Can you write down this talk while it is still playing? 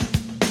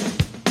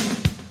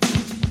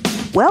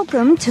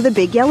Welcome to the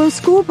Big Yellow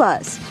School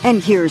Bus.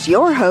 And here's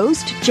your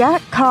host,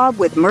 Jack Cobb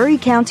with Murray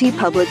County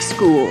Public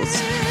Schools.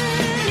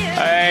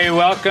 Hey,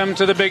 welcome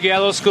to the Big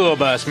Yellow School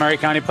Bus, Murray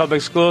County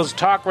Public Schools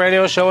talk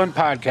radio show and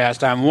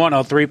podcast on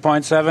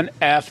 103.7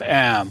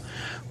 FM.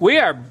 We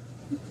are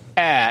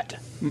at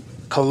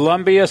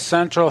Columbia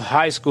Central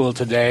High School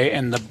today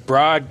in the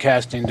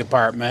broadcasting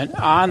department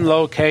on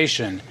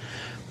location.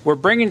 We're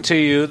bringing to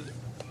you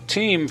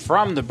team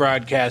from the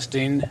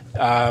broadcasting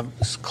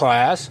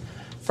class.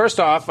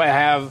 First off, I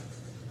have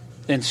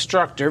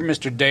instructor,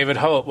 Mr. David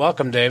Holt.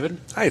 Welcome, David.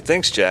 Hi,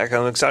 thanks, Jack.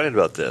 I'm excited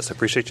about this. I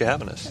appreciate you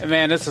having us.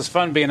 Man, this is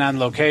fun being on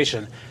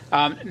location.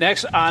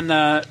 Next,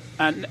 right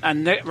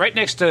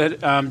next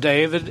to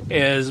David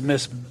is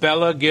Miss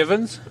Bella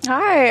Givens.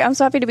 Hi, I'm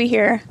so happy to be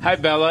here. Hi,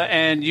 Bella,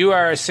 and you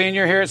are a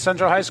senior here at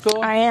Central High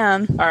School? I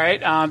am. All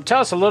right.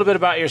 Tell us a little bit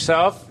about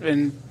yourself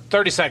in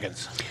 30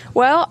 seconds.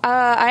 Well,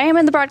 I am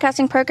in the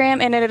broadcasting program,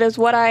 and it is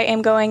what I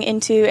am going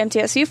into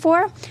MTSU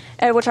for,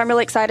 which I'm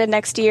really excited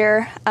next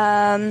year.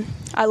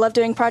 I love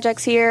doing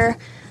projects here.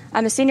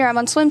 I'm a senior. I'm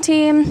on swim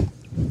team.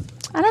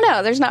 I don't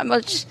know. There's not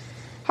much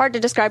hard to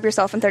describe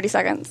yourself in 30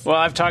 seconds. Well,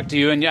 I've talked to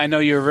you, and I know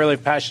you're really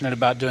passionate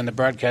about doing the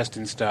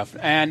broadcasting stuff.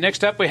 And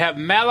next up, we have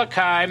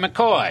Malachi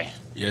McCoy.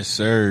 Yes,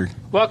 sir.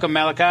 Welcome,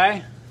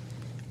 Malachi.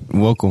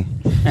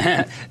 Welcome.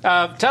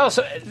 Tell us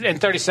in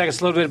 30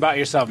 seconds a little bit about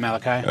yourself,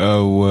 Malachi.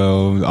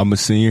 Well, I'm a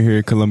senior here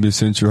at Columbia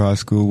Central High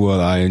School.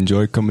 Well, I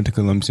enjoy coming to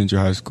Columbia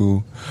Central High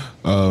School.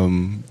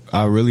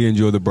 I really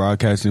enjoy the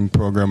broadcasting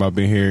program. I've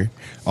been here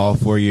all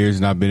 4 years,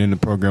 and I've been in the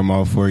program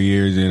all 4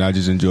 years, and I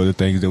just enjoy the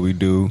things that we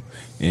do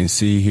and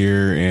see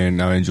here,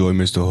 and I enjoy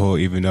Mr. Holt,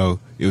 even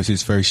though it was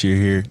his first year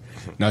here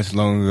not so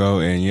long ago,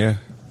 and yeah.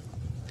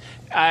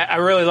 I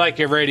really like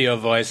your radio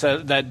voice.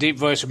 That deep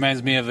voice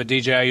reminds me of a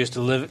DJ I used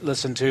to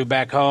listen to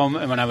back home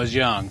when I was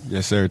young.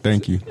 Yes, sir.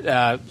 Thank you.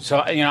 So,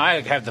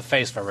 I have the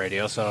face for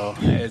radio, so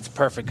it's a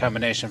perfect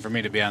combination for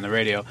me to be on the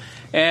radio.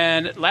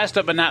 And last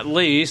up but not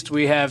least,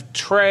 we have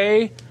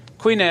Trey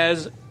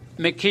Quinez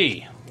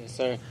McKee. Yes,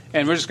 sir.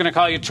 And we're just going to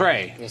call you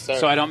Trey. Yes, sir.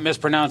 So I don't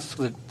mispronounce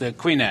the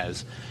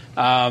Quinez.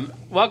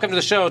 Welcome to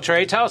the show,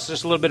 Trey. Tell us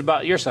just a little bit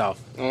about yourself.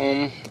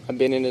 I've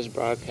been in this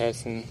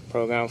broadcasting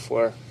program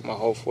for my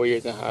whole 4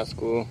 years in high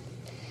school.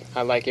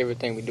 I like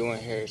everything we're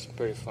doing here. It's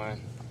pretty fun.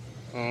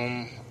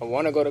 I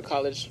want to go to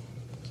college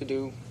to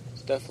do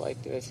stuff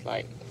like this,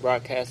 like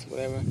broadcast,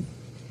 whatever.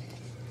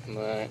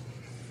 But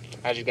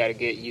I just got to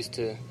get used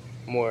to it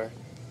more.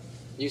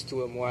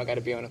 I got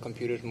to be on the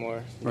computers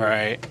more.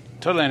 Right.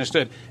 Totally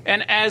understood.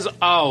 And as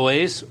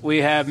always, we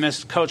have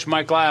Miss Coach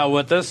Mike Lyle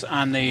with us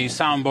on the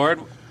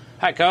soundboard.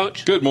 Hi,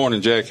 Coach. Good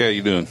morning, Jack. How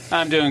you doing?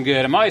 I'm doing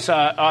good. I'm always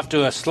off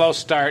to a slow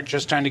start,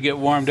 just trying to get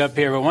warmed up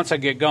here. But once I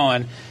get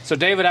going, so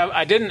David,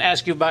 I didn't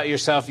ask you about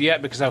yourself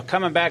yet because I'm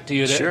coming back to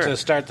you to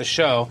start the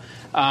show.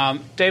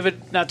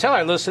 David, now tell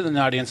our listening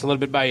audience a little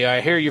bit about you. I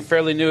hear you're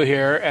fairly new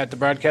here at the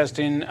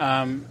broadcasting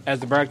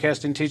as the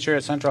broadcasting teacher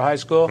at Central High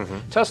School.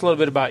 Mm-hmm. Tell us a little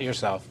bit about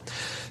yourself.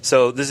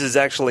 So this is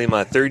actually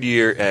my third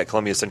year at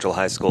Columbia Central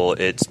High School.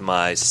 It's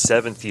my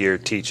 7th year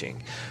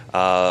teaching.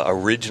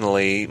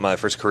 Originally, my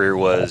first career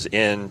was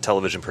in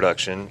television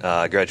production.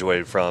 I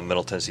graduated from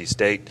Middle Tennessee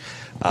State.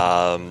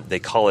 They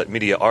call it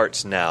media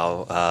arts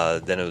now.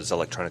 Then it was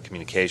electronic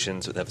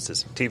communications with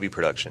emphasis on TV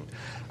production.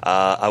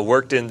 I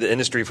worked in the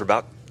industry for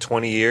about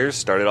 20 years,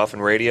 started off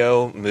in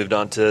radio, moved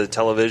on to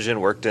television,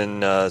 worked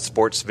in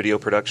sports video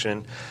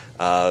production,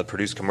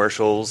 produced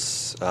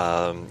commercials.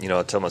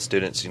 I tell my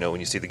students, when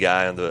you see the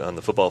guy on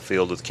the football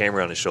field with the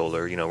camera on his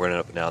shoulder, running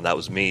up and down, that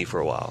was me for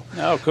a while.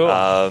 Oh,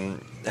 cool.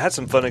 Had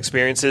some fun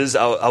experiences.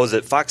 I was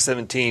at Fox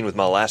 17 with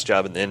my last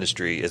job in the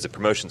industry as a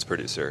promotions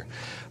producer.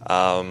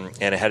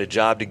 And I had a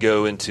job to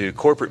go into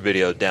corporate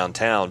video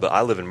downtown, but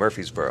I live in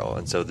Murfreesboro,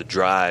 and so the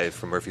drive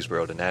from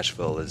Murfreesboro to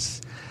Nashville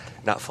is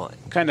not fun.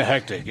 Kind of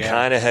hectic, yeah.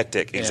 Kind of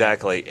hectic,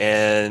 exactly.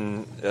 Yeah.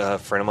 And a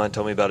friend of mine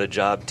told me about a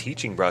job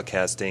teaching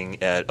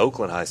broadcasting at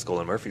Oakland High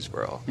School in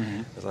Murfreesboro. Mm-hmm.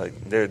 I was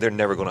like, they're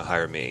never going to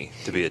hire me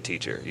to be a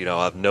teacher.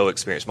 I have no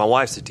experience. My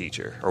wife's a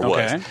teacher, or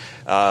was.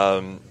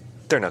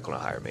 They're not going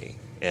to hire me.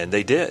 And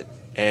they did.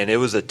 And it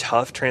was a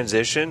tough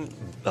transition,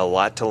 a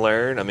lot to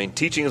learn. I mean,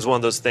 teaching is one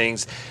of those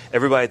things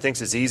everybody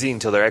thinks is easy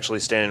until they're actually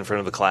standing in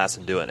front of a class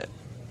and doing it.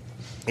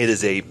 It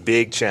is a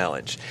big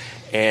challenge.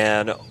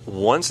 And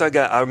once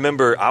I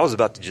remember I was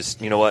about to just,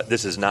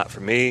 this is not for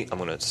me. I'm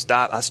going to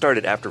stop. I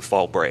started after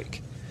fall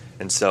break.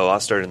 And so I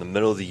started in the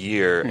middle of the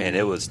year, and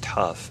it was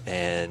tough.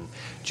 And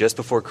just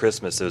before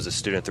Christmas, there was a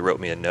student that wrote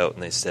me a note,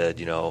 and they said,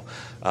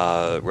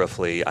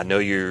 roughly, I know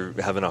you're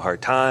having a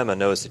hard time. I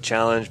know it's a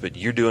challenge, but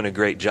you're doing a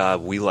great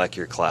job. We like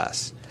your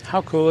class.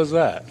 How cool is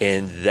that?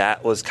 And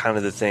that was kind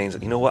of the things,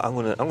 I'm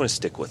going to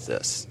stick with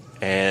this.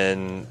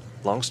 And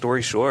long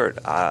story short,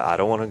 I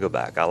don't want to go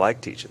back. I like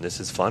teaching. This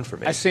is fun for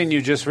me. I seen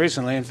you just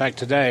recently, in fact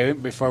today,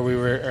 before we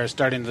were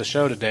starting the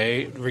show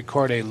today,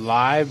 record a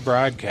live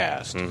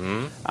broadcast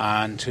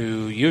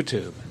onto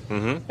YouTube.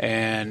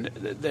 and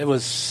it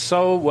was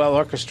so well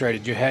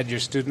orchestrated. You had your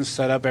students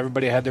set up,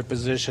 everybody had their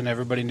position,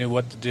 everybody knew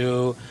what to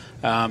do.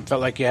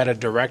 Felt like you had a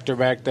director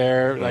back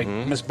there. Like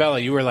Miss Bella,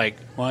 you were like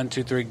 1,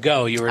 2, 3,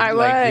 go. You were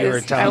you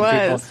were telling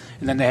people,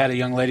 and then they had a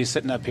young lady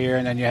sitting up here,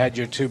 and then you had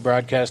your 2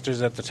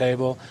 broadcasters at the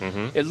table.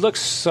 It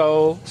looks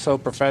so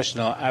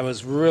professional. I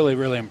was really,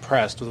 really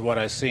impressed with what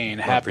I've seen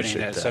happening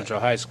at Central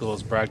High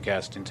School's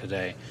broadcasting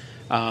today.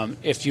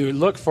 If you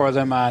look for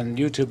them on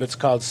YouTube, it's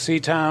called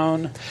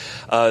C-Town.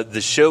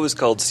 The show is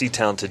called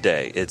C-Town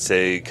Today. It's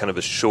a kind of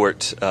a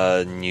short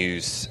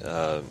news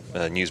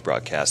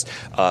broadcast.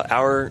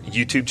 Our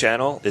YouTube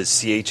channel is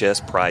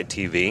CHS Pride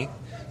TV.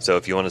 So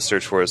if you want to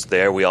search for us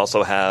there, we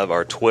also have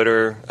our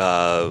Twitter, we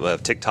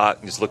have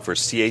TikTok. Just look for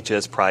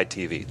CHS Pride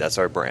TV. That's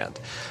our brand.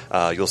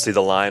 You'll see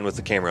the lion with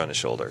the camera on his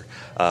shoulder.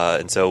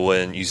 And so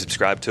when you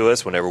subscribe to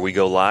us, whenever we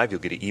go live, you'll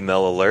get an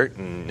email alert,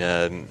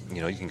 and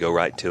you can go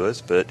right to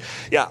us. But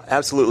yeah,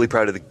 absolutely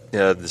proud of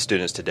the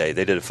students today.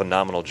 They did a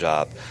phenomenal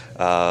job.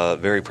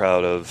 Very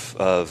proud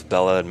of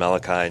Bella and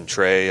Malachi and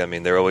Trey. I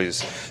mean, they're always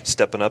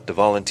stepping up to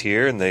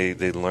volunteer, and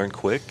they learn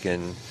quick,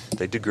 and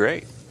they did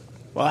great.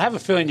 Well, I have a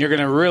feeling you're going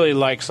to really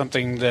like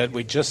something that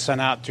we just sent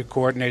out through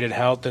Coordinated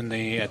Health and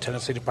the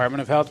Tennessee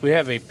Department of Health. We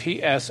have a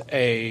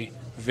PSA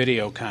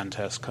video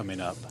contest coming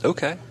up.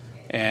 Okay.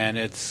 And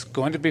it's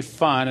going to be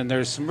fun, and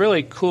there's some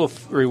really cool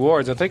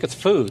rewards. I think it's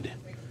food.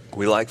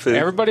 We like food.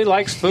 Everybody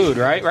likes food,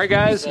 right? Right,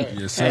 guys?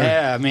 Yes, sir.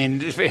 Yeah, I mean,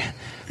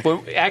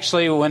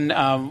 when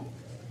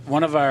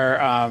one of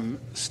our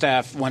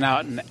staff went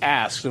out and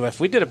asked if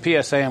we did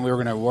a PSA and we were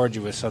going to award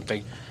you with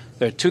something,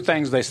 there are 2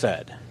 things they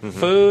said,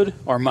 food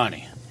or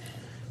money.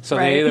 So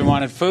they either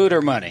wanted food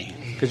or money,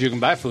 because you can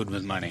buy food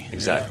with money.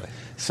 Exactly.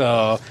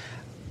 So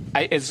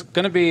it's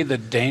going to be the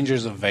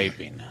dangers of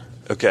vaping.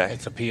 Okay.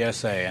 It's a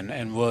PSA,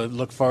 and we'll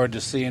look forward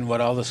to seeing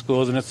what all the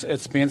schools, and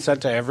it's being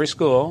sent to every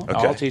school,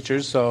 all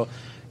teachers. So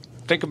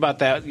think about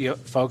that,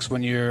 folks,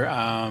 when you're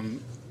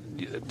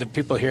the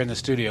people here in the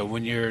studio,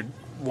 when you're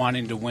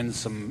wanting to win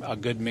a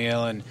good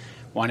meal and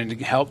wanting to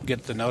help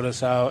get the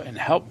notice out and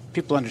help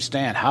people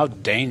understand how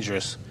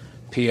dangerous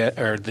the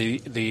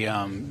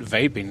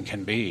vaping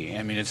can be.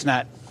 I mean, it's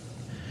not.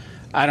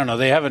 I don't know.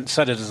 They haven't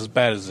said it as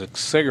bad as a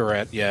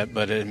cigarette yet,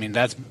 but I mean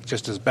that's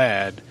just as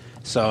bad.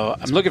 So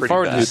I'm looking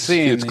forward to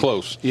seeing. It's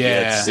close.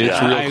 Yeah,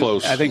 it's real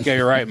close. I think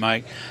you're right,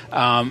 Mike.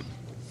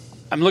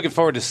 I'm looking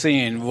forward to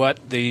seeing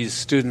what these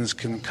students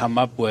can come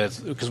up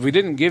with, because we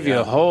didn't give you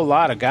a whole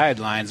lot of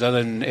guidelines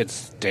other than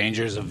it's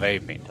dangers of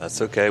vaping.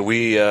 That's okay.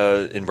 We,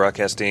 in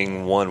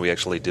Broadcasting 1, we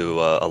actually do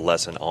a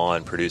lesson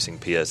on producing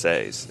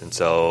PSAs. And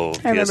so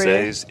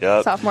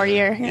PSAs, sophomore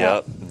year.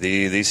 Yep.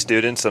 These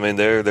students, I mean,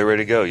 they're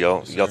ready to go.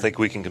 Y'all think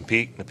we can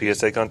compete in a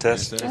PSA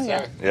contest? Yes, Oh,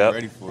 yeah. Yep.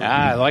 Ready for it.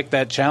 I like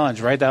that challenge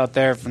right out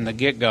there from the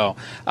get-go.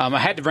 I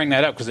had to bring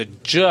that up because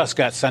it just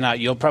got sent out.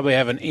 You'll probably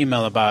have an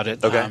email about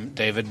it,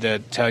 David, to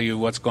tell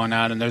you what's going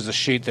on. And there's a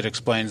sheet that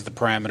explains the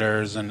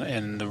parameters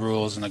and the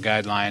rules and the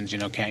guidelines.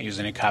 Can't use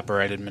any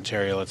copyrighted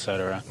material,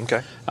 etc.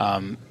 Okay.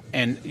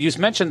 And you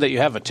mentioned that you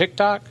have a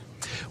TikTok.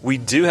 We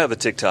do have a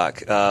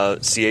TikTok,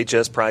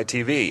 CHS Pride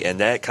TV,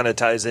 and that kind of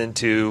ties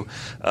into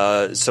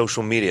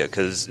social media,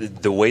 because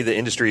the way the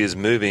industry is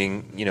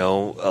moving,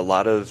 a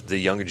lot of the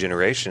younger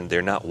generation,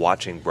 they're not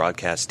watching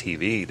broadcast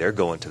TV. They're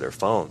going to their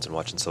phones and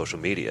watching social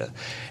media.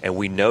 And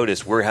we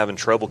notice we're having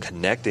trouble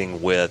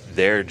connecting with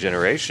their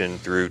generation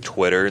through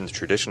Twitter and the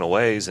traditional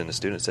ways, and the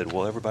student said,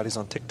 well, everybody's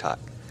on TikTok.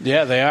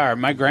 Yeah, they are.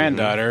 My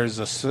granddaughter is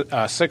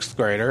a sixth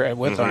grader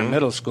with our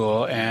middle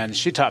school, and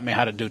she taught me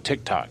how to do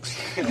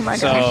TikToks. Oh my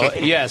gosh.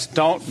 Yes,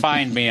 don't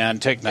find me on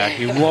TikTok.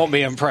 You won't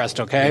be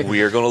impressed, okay?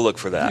 We are going to look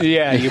for that.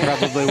 Yeah, you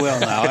probably will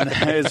now. And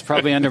it's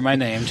probably under my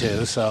name,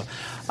 too. So,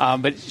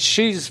 but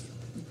she's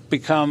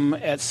become,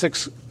 at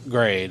sixth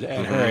grade,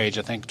 at her age,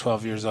 I think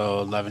 12 years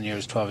old, 11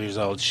 years, 12 years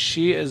old,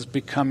 she is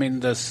becoming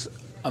this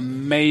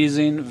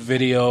amazing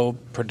video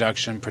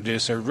production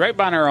producer right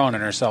on her own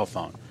on her cell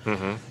phone.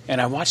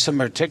 And I watch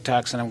some of her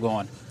TikToks, and I'm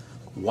going,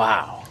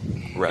 wow.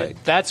 Right.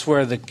 That's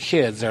where the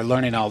kids are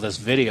learning all this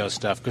video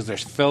stuff, because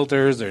there's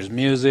filters, there's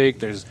music,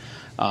 there's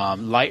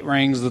light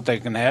rings that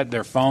they can have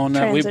their phone.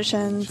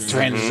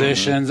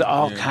 Transitions,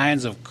 all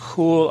kinds of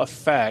cool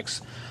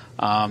effects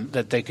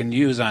that they can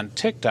use on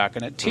TikTok,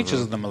 and it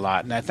teaches them a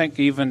lot. And I think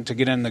even to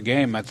get in the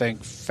game, I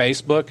think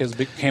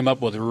Facebook came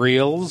up with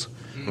Reels,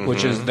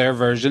 which is their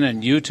version,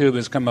 and YouTube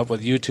has come up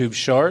with YouTube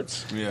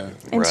Shorts. Yeah.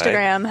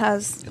 Instagram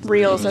has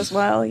Reels as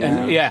well.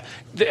 Yeah.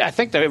 And I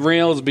think the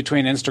Reels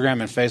between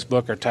Instagram and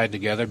Facebook are tied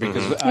together,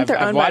 because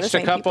I've watched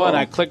a couple, and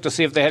I clicked to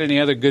see if they had any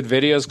other good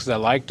videos because I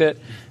liked it.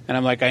 And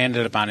I'm like, I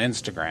ended up on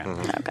Instagram.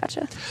 Oh,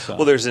 gotcha. So.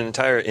 Well, there's an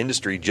entire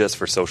industry just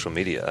for social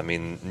media. I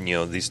mean,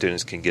 these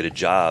students can get a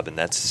job, and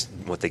that's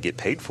what they get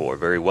paid for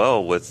very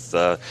well with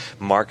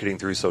marketing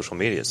through social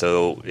media.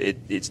 So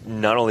it's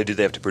not only do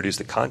they have to produce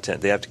the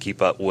content, they have to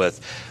keep up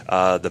with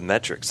the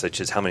metrics,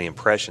 such as how many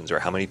impressions or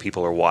how many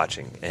people are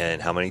watching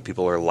and how many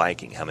people are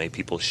liking, how many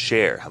people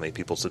share, how many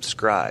people subscribe.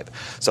 subscribe.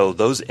 So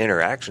those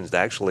interactions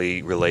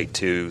actually relate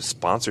to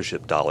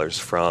sponsorship dollars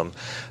from,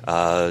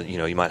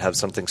 you might have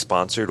something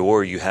sponsored,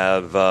 or you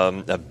have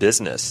a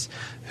business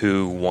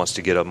who wants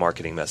to get a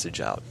marketing message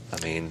out.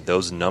 I mean,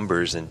 those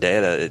numbers and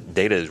data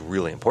is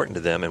really important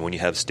to them. And when you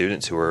have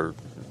students who are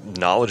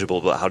knowledgeable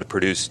about how to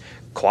produce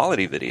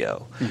quality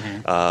video,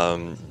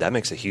 that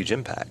makes a huge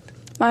impact.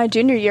 My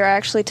junior year, I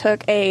actually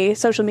took a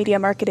social media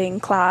marketing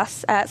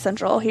class at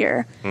Central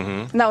here,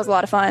 and that was a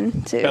lot of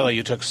fun too. Bella,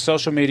 you took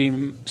social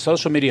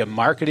media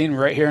marketing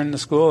right here in the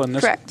school, and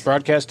this Correct.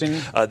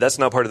 Broadcasting. That's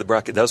not part of the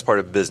broadcast. That was part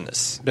of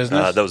business.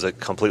 Business? That was a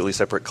completely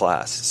separate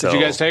class. So, Did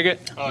you guys take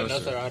it? Oh,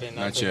 no, sir, I did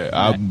not. Not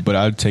yet. But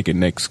I'll take it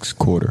next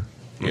quarter.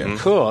 Yeah.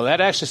 Cool.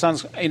 That actually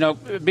sounds.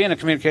 Being a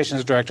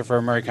communications director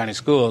for Murray County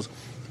Schools,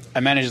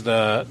 I manage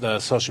the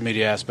social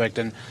media aspect,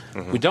 and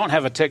we don't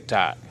have a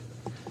TikTok.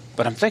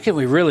 But I'm thinking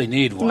we really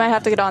need one. You might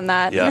have to get on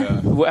that.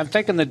 Yeah. I'm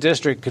thinking the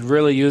district could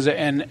really use it,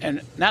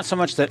 and not so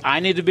much that I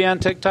need to be on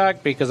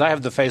TikTok because I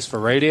have the face for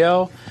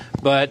radio,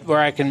 but where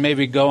I can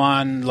maybe go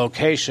on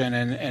location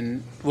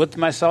and with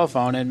my cell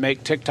phone and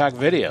make TikTok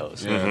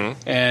videos.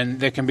 And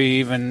they can be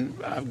even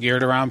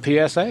geared around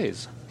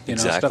PSAs,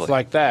 stuff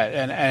like that.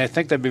 And I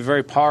think that'd be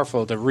very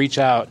powerful to reach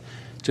out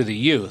to the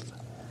youth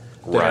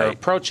that are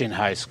approaching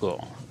high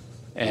school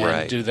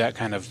and do that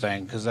kind of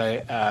thing, because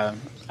I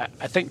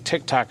think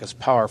TikTok is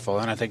powerful,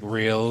 and I think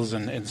Reels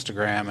and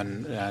Instagram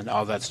and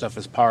all that stuff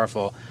is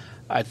powerful.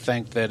 I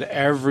think that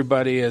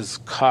everybody is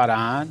caught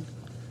on,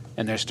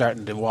 and they're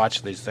starting to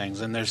watch these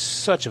things, and there's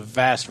such a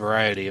vast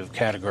variety of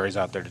categories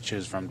out there to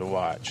choose from to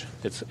watch.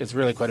 It's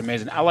really quite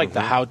amazing. I like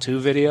the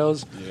how-to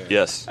videos.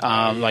 Yes.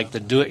 Like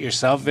the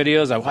do-it-yourself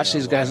videos. I watch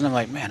these guys, and I'm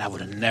like, man, I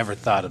would have never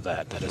thought of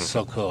that. That is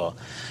so cool.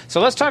 So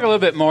let's talk a little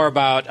bit more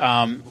about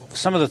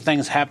some of the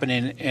things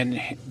happening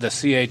in the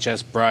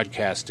CHS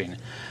broadcasting.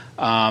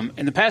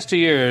 In the past 2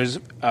 years,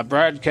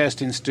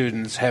 broadcasting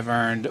students have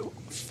earned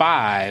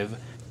 5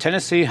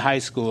 Tennessee High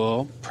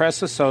School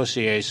Press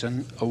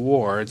Association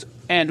awards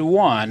and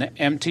 1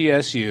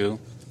 MTSU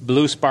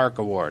Blue Spark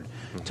Award.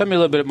 Tell me a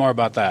little bit more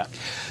about that.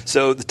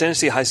 So the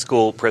Tennessee High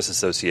School Press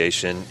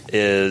Association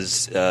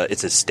it's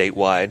a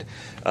statewide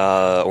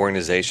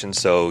organization.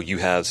 So you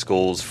have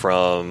schools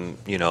from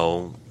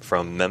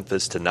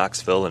Memphis to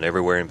Knoxville and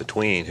everywhere in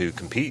between who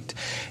compete.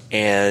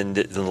 And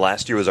the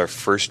last year was our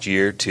first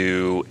year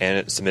to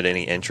submit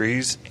any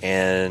entries,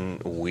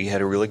 and we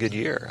had a really good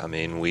year. I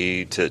mean,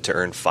 to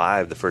earn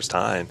 5 the first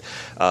time.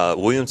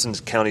 Williamson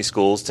County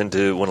schools tend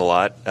to win a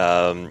lot.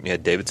 You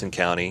had Davidson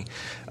County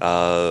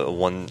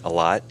won a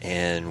lot,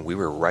 and we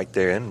were right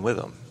there in with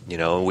them.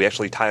 We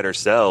actually tied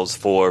ourselves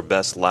for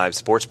best live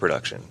sports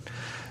production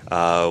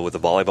with a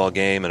volleyball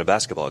game and a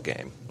basketball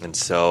game. And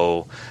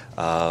so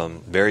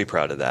very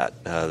proud of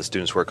that. The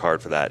students work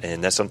hard for that,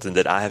 and that's something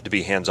that I have to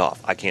be hands-off.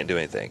 I can't do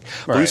anything.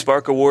 Right. Blue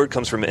Spark Award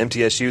comes from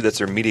MTSU. That's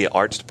their media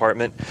arts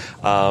department.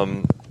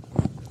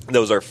 That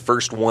was our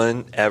first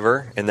one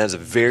ever, and that's a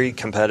very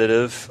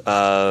competitive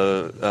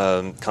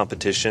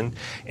competition.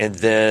 And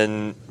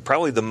then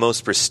probably the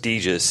most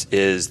prestigious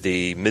is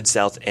the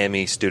Mid-South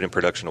Emmy Student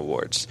Production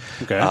Awards.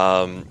 Okay.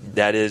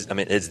 That is,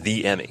 it's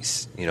the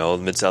Emmys, the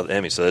Mid-South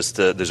Emmy. So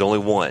there's only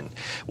one.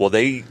 Well,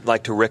 they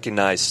like to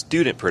recognize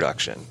student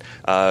production.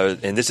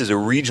 And this is a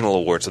regional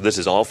award. So this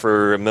is all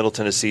for Middle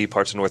Tennessee,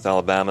 parts of North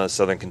Alabama,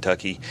 Southern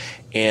Kentucky.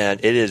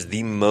 And it is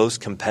the most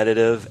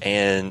competitive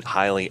and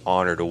highly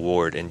honored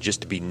award. And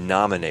just to be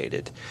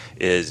nominated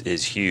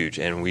is huge.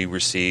 And we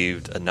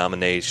received a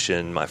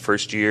nomination my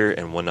first year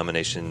and 1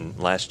 nomination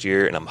last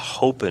year. And I'm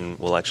hoping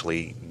we'll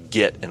actually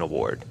get an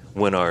award.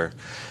 They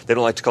don't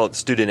like to call it the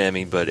Student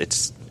Emmy, but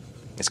it's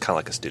kind of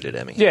like a Student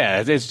Emmy.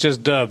 Yeah, it's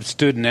just dubbed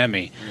Student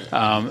Emmy.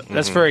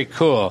 That's very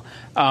cool.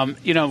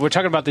 We're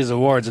talking about these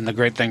awards and the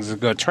great things that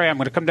go. Trey, I'm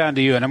going to come down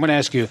to you, and I'm going to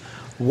ask you,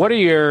 what are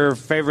your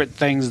favorite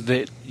things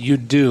that you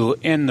do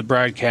in the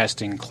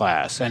broadcasting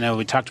class? I know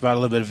we talked about a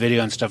little bit of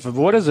video and stuff, but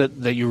what is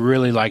it that you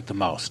really like the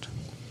most?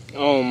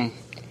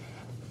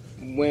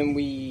 When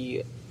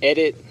we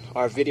edit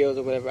our videos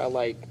or whatever, I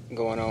like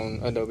going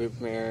on Adobe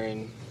Premiere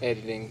and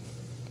editing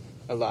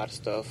a lot of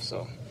stuff.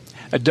 So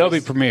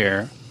Adobe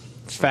Premiere,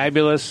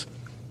 fabulous,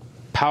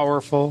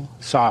 powerful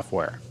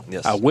software.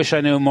 Yes. I wish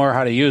I knew more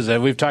how to use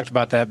it. We've talked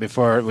about that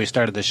before we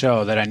started the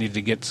show, that I need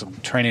to get some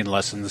training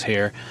lessons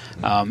here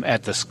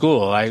at the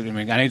school. I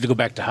need to go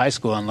back to high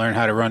school and learn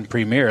how to run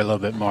Premiere a little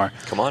bit more.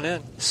 Come on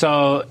in.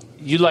 So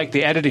you like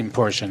the editing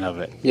portion of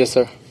it? Yes,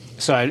 sir.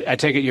 So I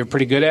take it you're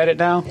pretty good at it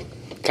now?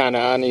 Kind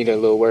of. I need a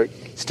little work.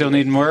 Still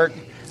needing work?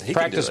 He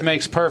Practice can do it.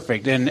 makes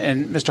perfect, and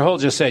Mr.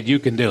 Holt just said you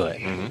can do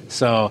it.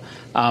 So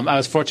I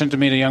was fortunate to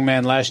meet a young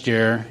man last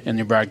year in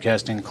the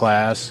broadcasting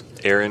class,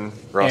 Aaron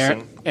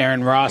Rawson.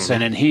 Aaron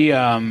Rawson, and he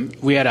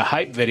we had a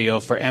hype video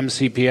for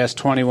MCPS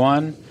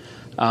 21,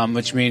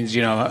 which means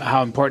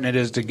how important it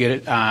is to get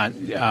it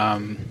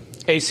on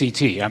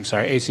ACT.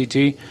 ACT.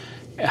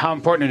 How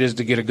important it is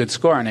to get a good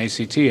score on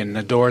ACT and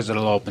the doors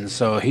that'll open.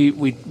 So we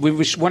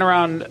went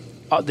around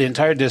the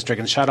entire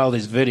district and shot all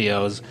these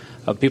videos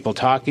of people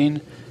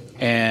talking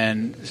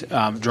and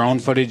drone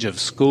footage of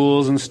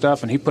schools and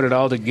stuff, and he put it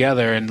all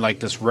together in like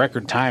this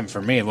record time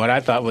for me. What I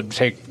thought would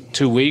take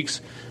 2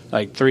 weeks,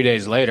 like 3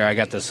 days later, I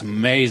got this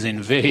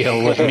amazing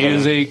video with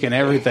music and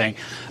everything.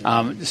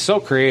 So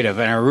creative,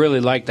 and I really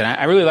liked it.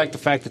 I really like the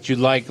fact that you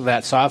like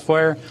that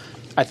software.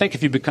 I think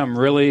if you become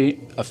really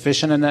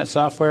efficient in that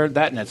software,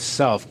 that in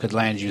itself could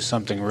land you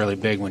something really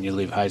big when you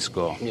leave high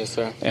school. Yes,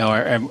 sir.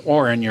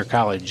 Or in your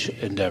college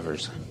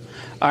endeavors.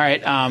 All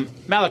right,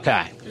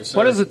 Malachi, Yes, sir.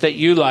 what is it that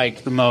you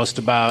like the most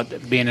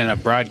about being in a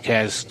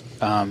broadcast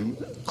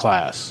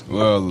class?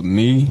 Well,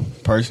 me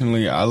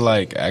personally,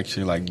 I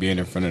actually like being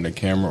in front of the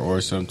camera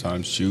or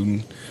sometimes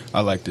shooting.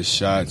 I like the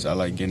shots. I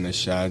like getting the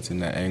shots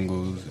and the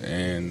angles,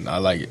 and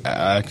I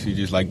actually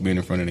just like being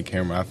in front of the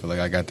camera. I feel like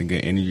I got the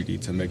good energy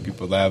to make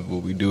people laugh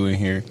what we do in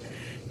here,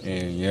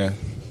 and yeah.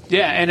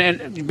 Yeah,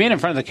 and being in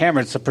front of the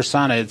camera, it's a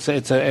persona. It's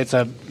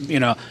a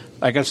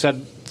like I've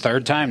said,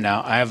 third time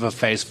now, I have a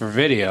face for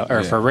video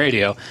or for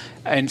radio,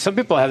 and some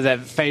people have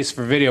that face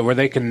for video where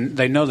they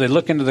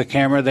look into the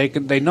camera,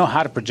 they know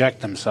how to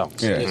project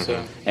themselves. Yeah. Yes,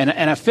 sir.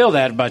 And I feel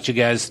that about you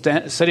guys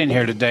sitting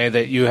here today,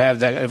 that you have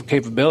that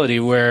capability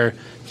where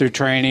through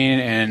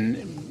training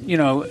and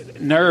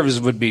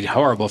nerves would be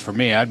horrible for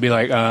me. I'd be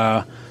like,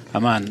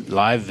 I'm on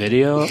live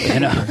video,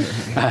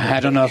 I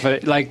don't know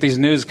if like these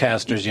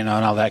newscasters, and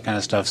all that kind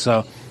of stuff.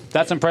 So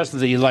that's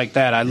impressive that you like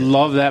that. I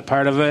love that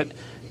part of it.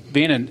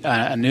 Being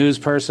a news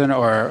person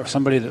or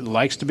somebody that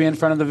likes to be in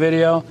front of the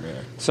video. Yeah.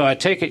 So I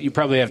take it you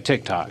probably have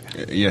TikTok.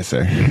 Yes,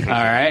 sir. All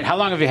right. How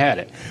long have you had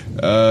it?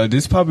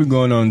 This is probably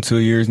going on 2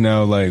 years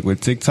now. Like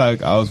with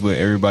TikTok, I was with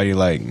everybody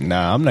like,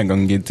 nah, I'm not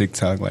going to get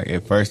TikTok. Like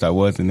at first I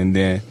wasn't. And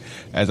then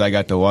as I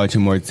got to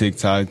watching more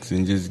TikToks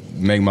and just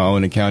make my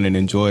own account and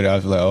enjoy it, I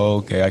was like, oh,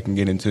 okay, I can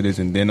get into this.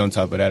 And then on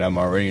top of that, I'm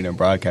already in a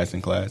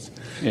broadcasting class.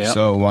 Yep.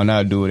 So why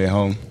not do it at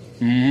home?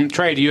 Mm-hmm.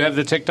 Trey, do you have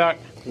the TikTok?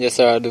 Yes,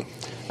 sir, I do.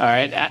 All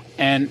right,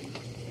 and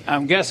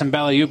I'm guessing,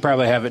 Bella, you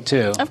probably have it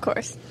too. Of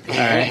course. All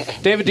right.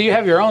 David, do you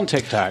have your own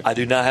TikTok? I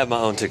do not have my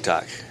own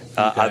TikTok.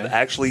 Okay. I've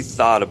actually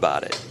thought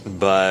about it,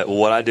 but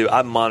what I do,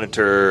 I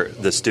monitor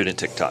the student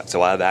TikTok,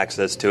 so I have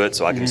access to it,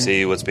 so I can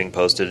see what's being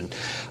posted.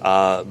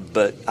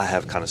 But I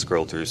have kind of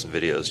scrolled through some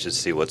videos just to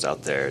see what's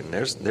out there, and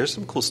there's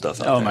some cool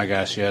stuff out there. Oh my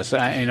gosh, yes.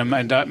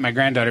 My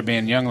granddaughter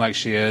being young like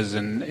she is,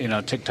 and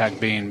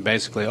TikTok being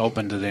basically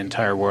open to the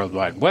entire World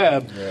Wide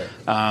Web.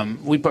 Yeah.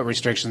 We put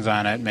restrictions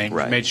on it,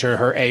 made sure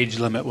her age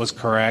limit was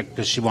correct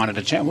because she wanted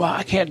to change. Well,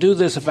 I can't do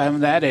this if I'm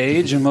that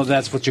age, and well,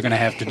 that's what you're going to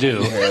have to do.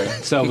 Yeah.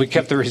 So we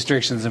kept the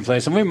restrictions in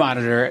place, and we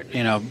monitor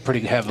it, pretty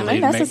heavily.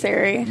 And they're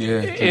necessary.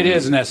 It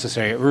is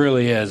necessary. It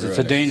really is. It's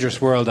a dangerous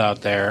world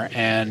out there,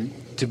 and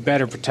to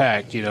better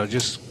protect,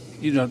 just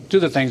do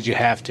the things you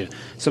have to.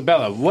 So,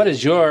 Bella, what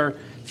is your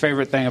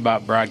favorite thing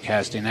about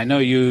broadcasting? I know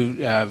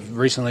you have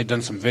recently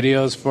done some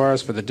videos for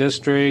us for the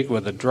district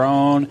with a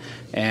drone,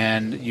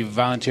 and you've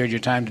volunteered your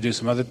time to do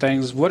some other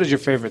things. What is your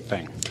favorite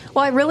thing?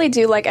 Well, I really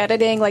do like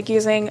editing, like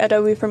using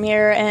Adobe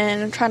Premiere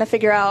and trying to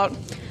figure out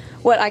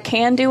what I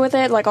can do with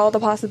it, like all the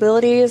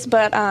possibilities.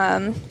 But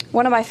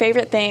one of my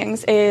favorite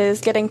things is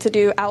getting to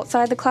do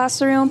outside the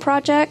classroom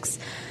projects.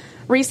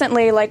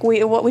 Recently, like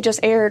what we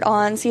just aired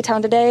on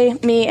C-Town Today,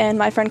 me and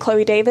my friend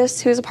Chloe Davis,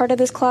 who's a part of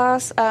this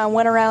class,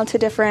 went around to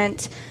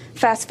different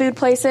fast food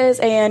places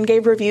and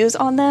gave reviews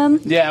on them.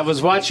 Yeah, I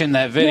was watching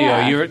that video.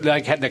 Yeah. You were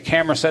had the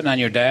camera sitting on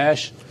your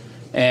dash,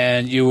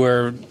 and you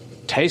were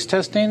taste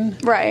testing?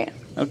 Right.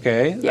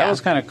 Okay, that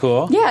was kind of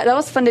cool. Yeah, that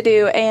was fun to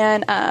do,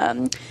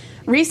 and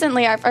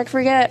recently, I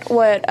forget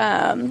what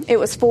it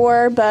was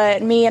for,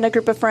 but me and a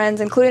group of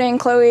friends, including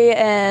Chloe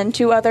and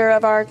two other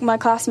of my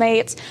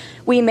classmates,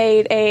 we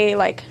made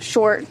a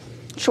short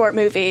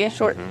movie,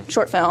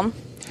 short film.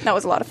 That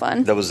was a lot of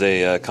fun. That was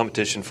a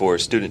competition for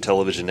Student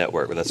Television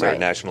Network. That's our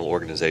national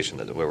organization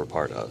that we were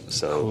part of.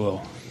 So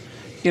cool.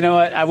 You know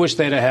what? I wish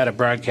they'd have had a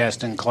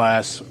broadcasting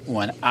class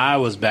when I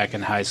was back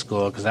in high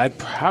school, because I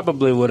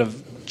probably would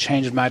have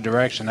changed my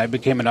direction. I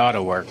became an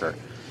auto worker.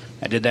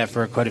 I did that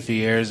for quite a few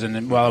years,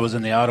 and while I was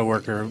in the auto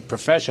worker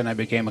profession, I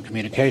became a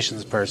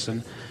communications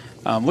person,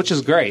 which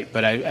is great,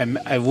 but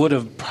I would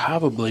have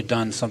probably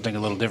done something a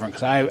little different,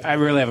 because I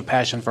really have a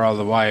passion for all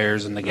the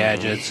wires and the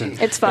gadgets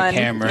and it's fun. The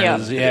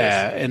cameras.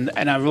 Yeah,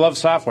 and I love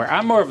software.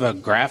 I'm more of a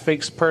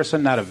graphics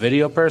person, not a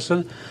video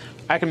person.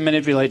 I can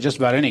manipulate just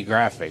about any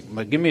graphic,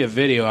 but give me a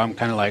video, I'm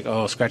kind of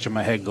like, scratching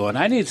my head going,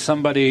 I need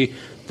somebody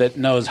that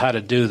knows how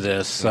to do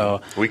this.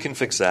 So we can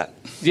fix that.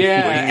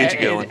 Yeah, we can get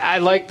you going. I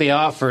like the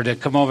offer to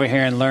come over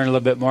here and learn a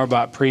little bit more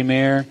about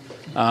Premiere,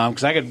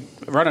 because I could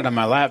run it on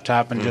my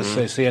laptop and just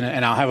see it,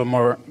 and I'll have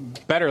a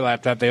better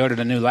laptop. They ordered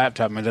a new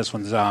laptop, and this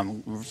one's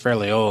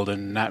fairly old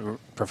and not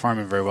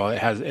performing very well.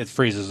 It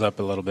freezes up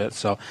a little bit,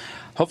 so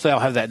hopefully I'll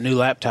have that new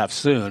laptop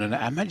soon, and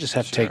I might just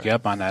have to take you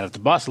up on that. If the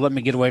boss will let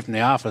me get away from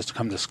the office to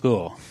come to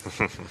school.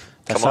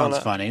 That sounds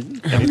funny.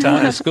 Come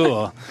to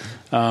school.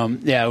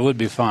 Yeah, it would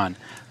be fun.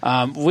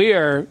 We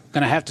are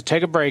going to have to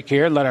take a break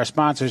here, let our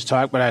sponsors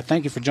talk, but I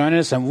thank you for joining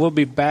us, and we'll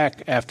be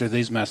back after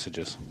these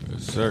messages.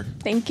 Yes, sir.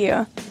 Thank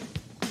you.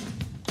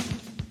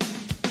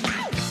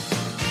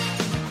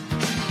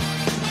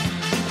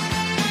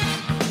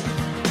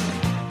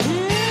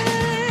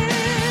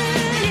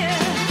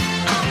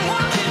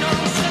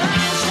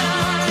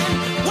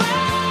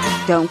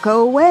 Don't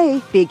go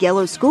away. Big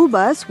Yellow School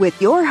Bus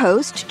with your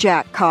host,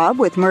 Jack Cobb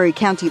with Murray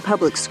County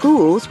Public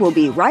Schools will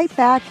be right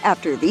back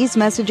after these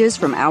messages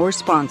from our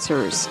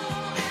sponsors.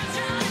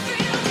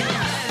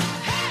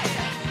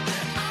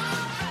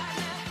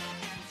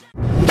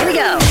 Here we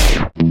go.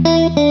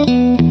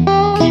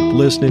 Keep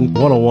listening.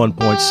 101.7,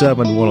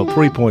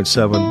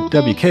 103.7,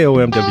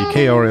 WKOM,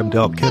 WKRM,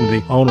 Delk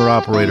Kennedy,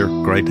 owner-operator.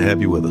 Great to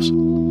have you with us.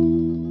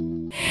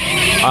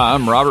 Hi,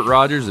 I'm Robert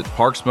Rogers at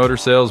Parks Motor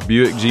Sales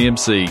Buick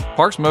GMC.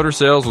 Parks Motor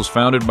Sales was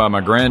founded by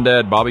my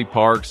granddad, Bobby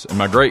Parks, and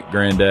my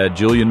great-granddad,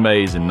 Julian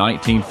Mays, in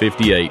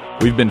 1958.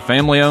 We've been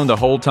family-owned the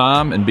whole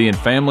time, and being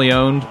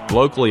family-owned,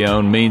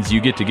 locally-owned means you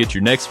get to get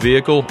your next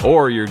vehicle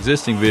or your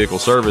existing vehicle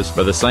serviced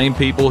by the same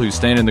people who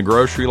stand in the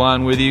grocery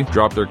line with you,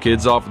 drop their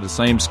kids off at the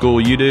same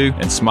school you do,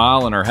 and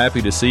smile and are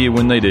happy to see you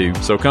when they do.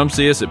 So come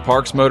see us at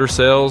Parks Motor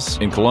Sales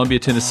in Columbia,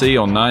 Tennessee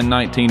on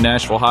 919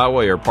 Nashville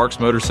Highway or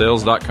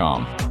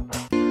parksmotorsales.com.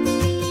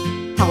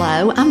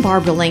 Hello, I'm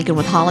Barbara Lincoln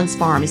with Hollins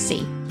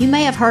Pharmacy. You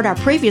may have heard our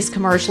previous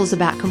commercials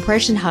about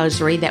compression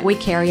hosiery that we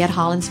carry at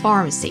Hollins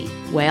Pharmacy.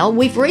 Well,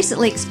 we've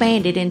recently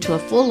expanded into a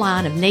full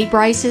line of knee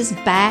braces,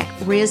 back,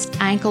 wrist,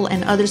 ankle,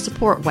 and other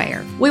support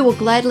wear. We will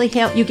gladly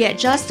help you get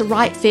just the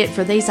right fit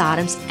for these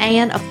items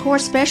and, of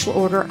course, special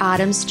order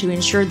items to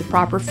ensure the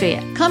proper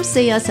fit. Come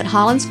see us at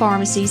Hollins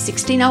Pharmacy,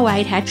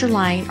 1608 Hatcher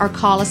Lane, or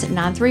call us at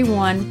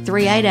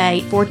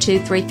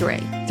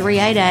 931-388-4233.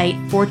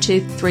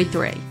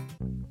 388-4233.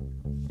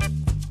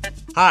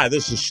 Hi,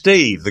 this is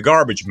Steve, the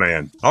Garbage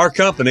Man. Our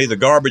company, The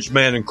Garbage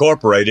Man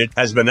Incorporated,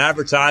 has been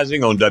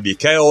advertising on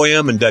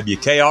WKOM and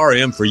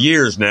WKRM for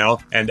years now,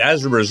 and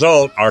as a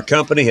result, our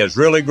company has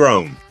really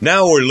grown.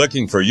 Now we're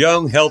looking for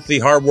young, healthy,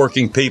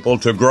 hardworking people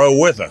to grow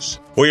with us.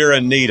 We are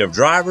in need of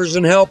drivers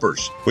and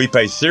helpers. We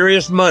pay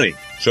serious money,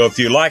 so if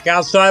you like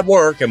outside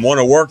work and want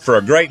to work for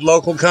a great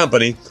local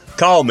company,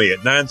 call me at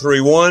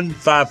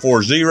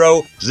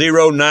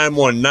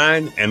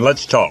 931-540-0919 and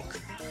let's talk.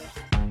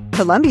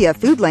 Columbia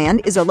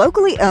Foodland is a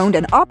locally owned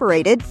and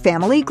operated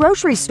family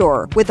grocery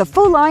store with a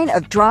full line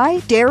of dry,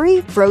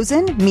 dairy,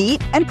 frozen, meat,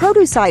 and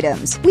produce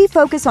items. We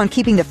focus on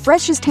keeping the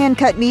freshest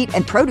hand-cut meat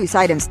and produce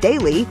items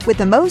daily with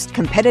the most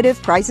competitive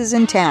prices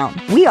in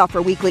town. We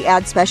offer weekly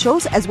ad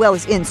specials as well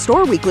as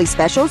in-store weekly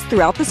specials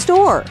throughout the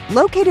store.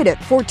 Located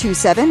at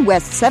 427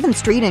 West 7th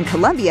Street in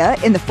Columbia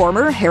in the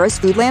former Harris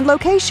Foodland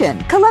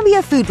location.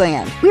 Columbia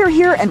Foodland. We are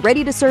here and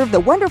ready to serve the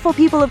wonderful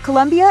people of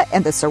Columbia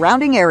and the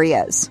surrounding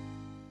areas.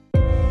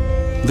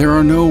 There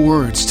are no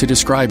words to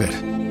describe it.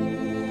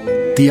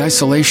 The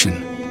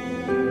isolation,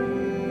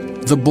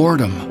 the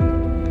boredom,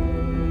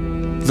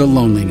 the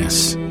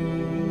loneliness.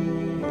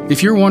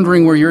 If you're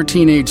wondering where your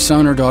teenage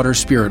son or daughter's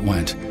spirit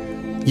went,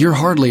 you're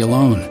hardly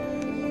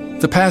alone.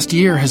 The past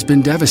year has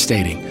been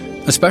devastating,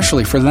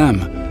 especially for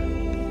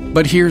them.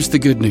 But here's the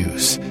good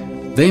news.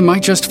 They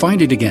might just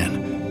find it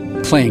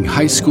again, playing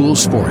high school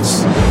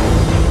sports.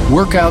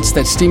 Workouts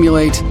that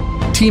stimulate,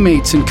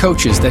 teammates and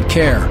coaches that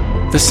care.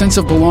 The sense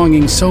of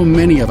belonging so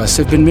many of us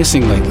have been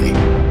missing lately.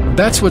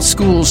 That's what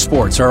school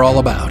sports are all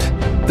about.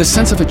 The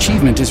sense of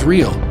achievement is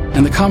real,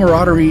 and the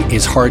camaraderie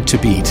is hard to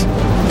beat.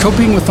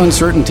 Coping with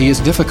uncertainty is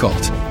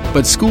difficult,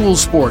 but school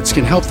sports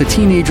can help the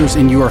teenagers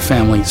in your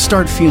family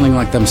start feeling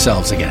like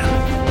themselves again.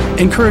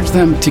 Encourage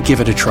them to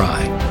give it a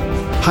try.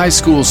 High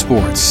school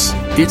sports.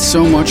 It's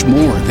so much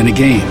more than a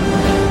game.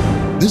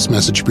 This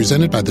message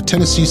presented by the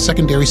Tennessee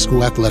Secondary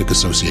School Athletic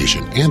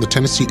Association and the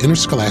Tennessee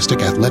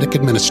Interscholastic Athletic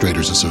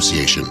Administrators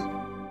Association.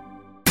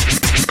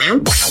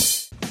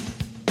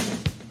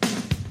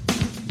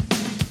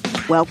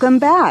 Welcome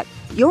back.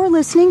 You're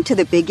listening to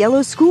the Big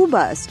Yellow School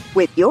Bus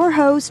with your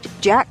host,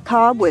 Jack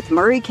Cobb with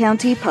Murray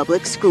County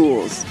Public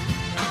Schools.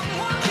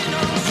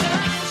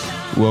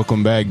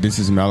 Welcome back. This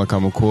is Malachi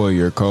McCoy,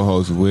 your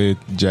co-host with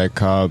Jack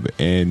Cobb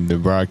and the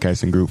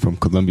broadcasting group from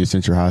Columbia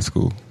Central High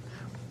School.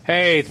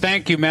 Hey,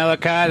 thank you,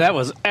 Malachi. That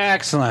was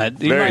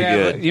excellent. You might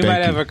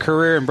have a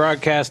career in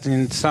broadcasting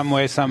in some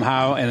way,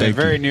 somehow, in the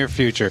very near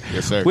future.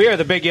 Yes, sir. We are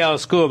the Big Yellow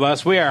School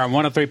Bus. We are on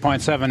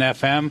 103.7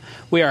 FM.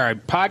 We are a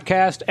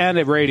podcast and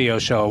a radio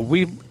show.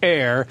 We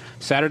air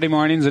Saturday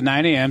mornings at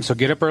 9 a.m., so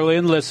get up early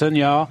and listen,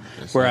 y'all.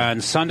 Yes, We're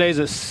on Sundays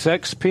at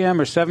 6 p.m.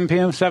 or 7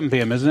 p.m.? 7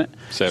 p.m., isn't it?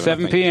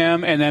 7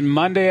 p.m., and then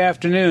Monday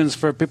afternoons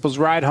for people's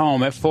ride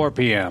home at 4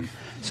 p.m.,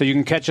 so you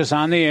can catch us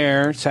on the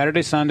air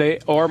Saturday,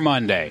 Sunday, or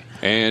Monday.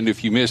 And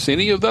if you miss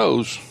any of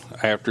those,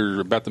 after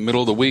about the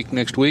middle of the week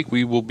next week,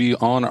 we will be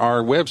on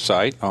our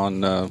website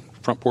on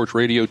Front Porch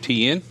Radio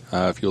TN.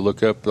 If you'll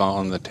look up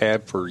on the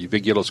tab for your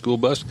Big Yellow School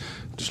Bus,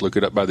 just look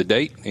it up by the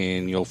date,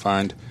 and you'll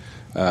find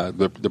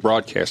the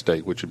broadcast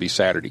date, which would be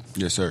Saturday.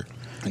 Yes, sir.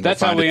 And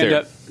that's how we end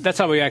up. That's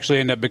how we actually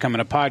end up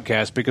becoming a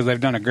podcast, because they've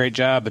done a great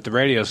job at the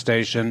radio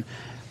station.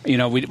 You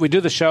know, we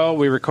do the show,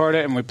 we record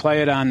it, and we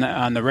play it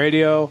on the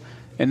radio.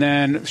 And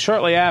then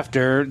shortly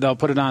after, they'll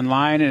put it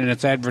online, and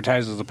it's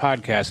advertised as a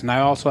podcast. And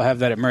I also have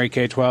that at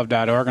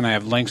murrayk12.org, and I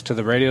have links to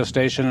the radio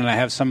station, and I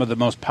have some of the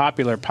most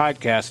popular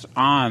podcasts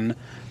on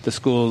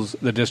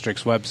the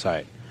district's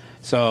website.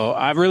 So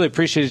I really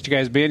appreciate you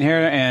guys being here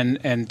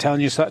and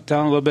telling a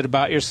little bit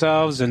about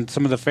yourselves and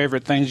some of the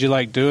favorite things you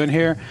like doing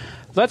here.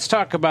 Let's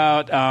talk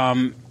about,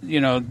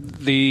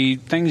 the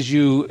things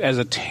you as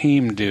a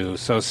team do.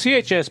 So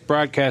CHS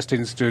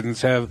broadcasting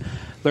students have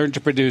learned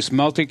to produce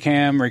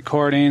multicam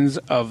recordings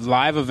of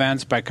live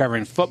events by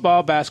covering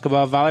football,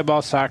 basketball,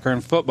 volleyball, soccer,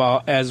 and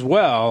football, as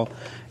well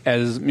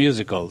as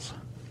musicals.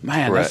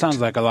 Man, Correct. That sounds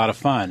like a lot of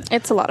fun.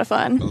 It's a lot of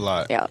fun. A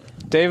lot. Yeah.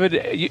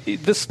 David,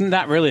 this is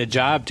not really a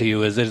job to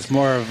you, is it? It's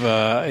more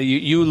of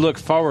you look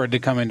forward to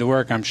coming to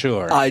work, I'm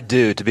sure. I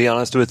do. To be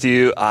honest with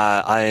you,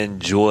 I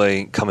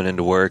enjoy coming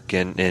into work,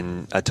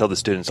 and I tell the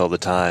students all the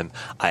time,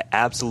 I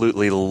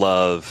absolutely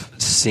love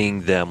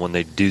seeing them when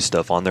they do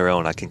stuff on their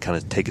own. I can kind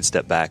of take a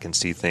step back and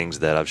see things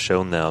that I've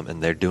shown them,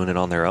 and they're doing it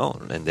on their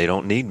own, and they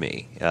don't need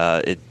me.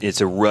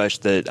 It's a rush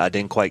that I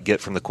didn't quite get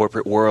from the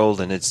corporate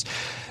world, and it's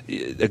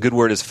a good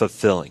word is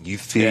fulfilling. You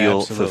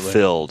feel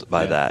fulfilled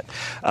by that.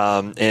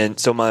 And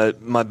so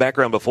my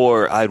background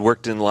before, I'd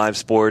worked in live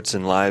sports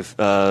and live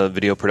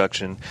video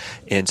production,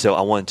 and so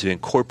I wanted to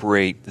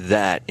incorporate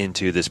that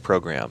into this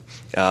program.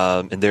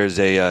 And there's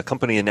a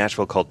company in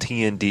Nashville called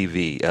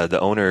TNDV. The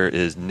owner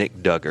is Nick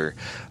Duggar,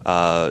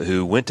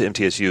 who went to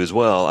MTSU as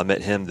well. I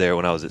met him there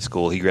when I was at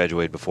school. He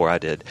graduated before I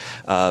did.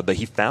 But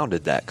he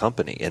founded that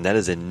company, and that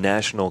is a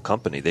national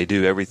company. They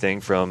do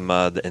everything from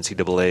the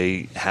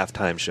NCAA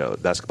halftime show,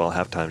 basketball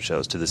halftime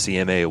shows, to the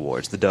CMA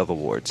Awards, the Dove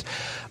Awards.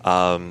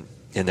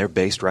 And they're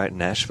based right in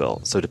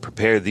Nashville. So to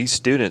prepare these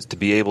students to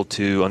be able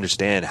to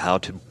understand how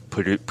to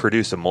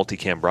produce a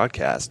multicam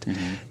broadcast,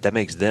 that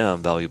makes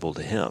them valuable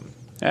to him.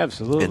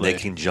 Absolutely. And they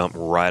can jump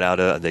right out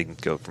of, they can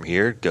go from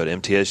here, go to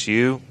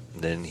MTSU,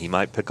 then he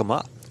might pick them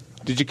up.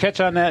 Did you catch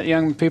on that,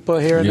 young people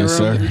here in the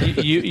room? Yes,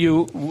 sir.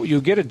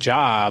 You get a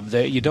job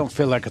that you don't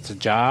feel like it's a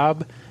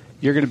job.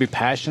 You're going to be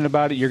passionate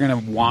about it. You're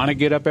going to want to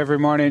get up every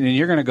morning, and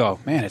you're going to go,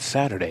 man, it's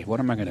Saturday. What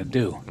am I going to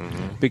do?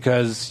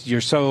 Because you're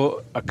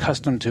so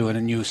accustomed to it,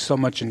 and you so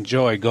much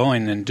enjoy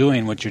going and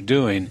doing what you're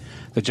doing.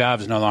 The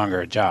job is no longer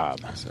a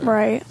job.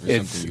 Right.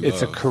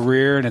 It's a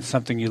career, and it's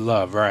something you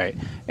love, right?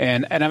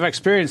 And I've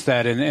experienced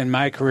that in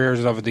my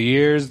careers over the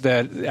years,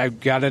 that I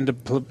got into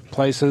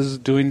places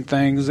doing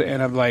things,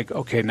 and I'm like,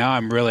 okay, now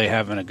I'm really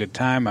having a good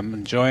time. I'm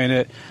enjoying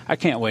it. I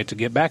can't wait to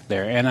get back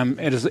there. And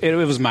it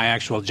was my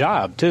actual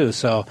job too.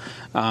 So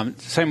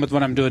same with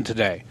what I'm doing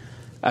today.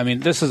 I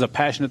mean, this is a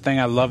passionate thing.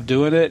 I love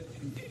doing it.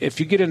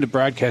 If you get into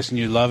broadcasting,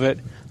 you love it,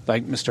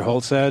 like Mr.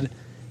 Holt said,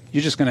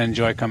 you're just going to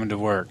enjoy coming to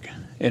work.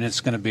 And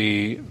it's going to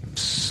be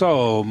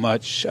so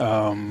much,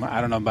 I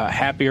don't know about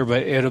happier,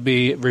 but it'll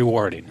be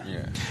rewarding.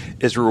 Yeah.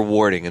 It's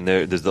rewarding. And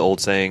there's the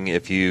old saying,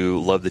 if you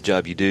love the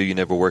job you do, you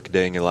never work a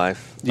day in your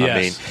life. Yes,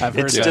 I mean, I've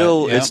heard it's that.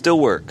 still Yep. it's still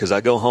work, because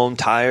I go home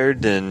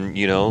tired, and,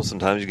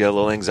 sometimes you get a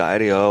little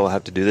anxiety. Oh, I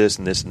have to do this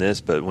and this and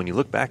this. But when you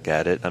look back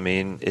at it, I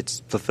mean,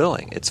 it's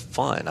fulfilling. It's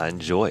fun. I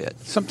enjoy it.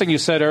 Something you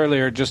said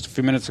earlier just a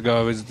few minutes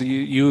ago is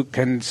you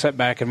can sit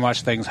back and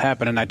watch things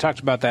happen. And I talked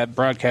about that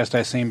broadcast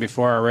I seen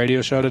before our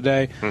radio show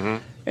today.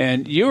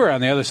 And you were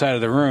on the other side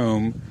of the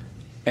room,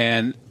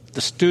 and the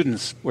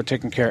students were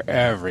taking care of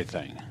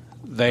everything.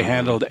 They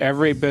handled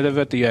every bit of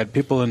it. You had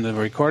people in the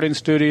recording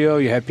studio,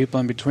 you had people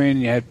in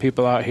between, you had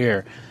people out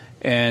here.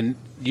 And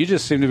you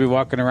just seem to be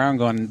walking around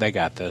going, they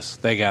got this,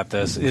 they got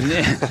this. And,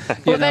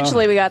 Well,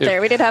 eventually we got there.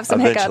 We did have some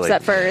hiccups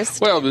at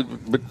first. Well,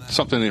 but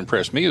something that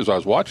impressed me as I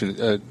was watching,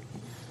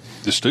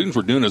 the students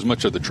were doing as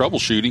much of the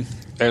troubleshooting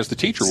as the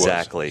teacher was.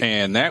 Exactly.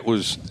 And that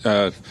was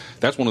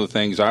that's one of the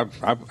things. I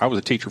was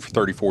a teacher for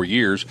 34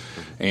 years,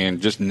 and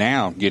just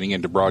now getting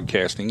into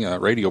broadcasting,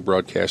 radio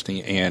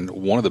broadcasting, and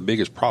one of the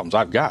biggest problems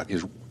I've got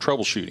is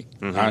troubleshooting.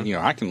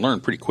 I can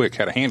learn pretty quick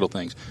how to handle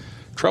things.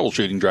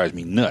 Troubleshooting drives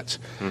me nuts.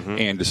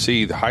 And to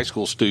see the high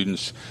school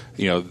students,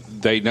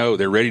 they know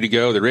they're ready to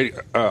go. They're ready.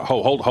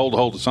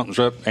 Hold, something's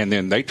up, and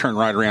then they turn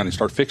right around and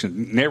start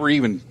fixing. Never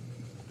even.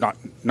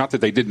 Not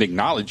that they didn't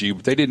acknowledge you,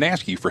 but they didn't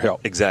ask you for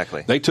help.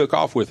 Exactly. They took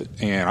off with it,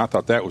 and I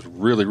thought that was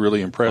really,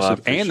 really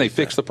impressive. And they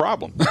fixed the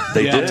problem.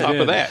 They did. On top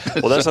of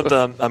that. Well, that's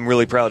something I'm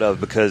really proud of,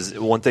 because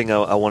one thing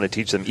I want to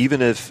teach them,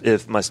 even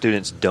if my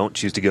students don't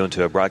choose to go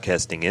into a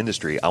broadcasting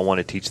industry, I want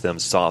to teach them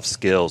soft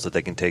skills that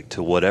they can take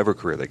to whatever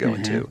career they go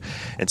into.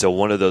 And so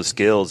one of those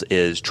skills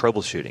is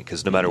troubleshooting,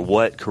 because no matter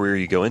what career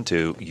you go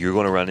into, you're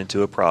going to run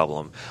into a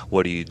problem.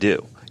 What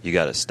do? You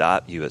got to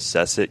stop, you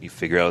assess it, you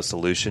figure out a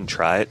solution,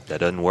 try it. That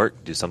doesn't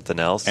work, do something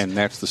else. And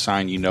that's the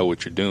sign you know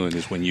what you're doing,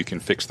 is when you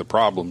can fix the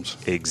problems.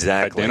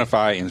 Exactly.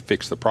 Identify and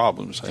fix the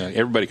problems.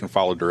 Everybody can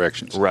follow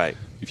directions. Right.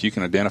 If you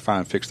can identify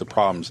and fix the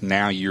problems,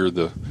 now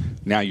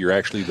you're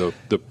actually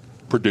the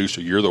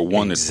producer. You're the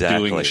one that's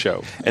doing the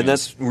show. And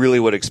that's really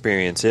what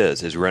experience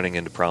is running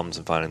into problems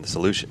and finding the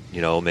solution,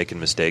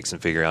 making mistakes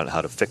and figuring out how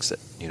to fix it.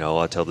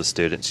 I tell the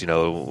students,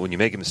 when you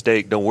make a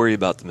mistake, don't worry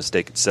about the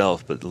mistake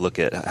itself, but look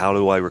at, how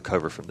do I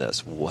recover from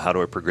this? How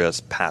do I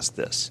progress past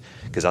this?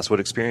 Because that's what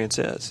experience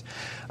is.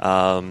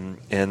 And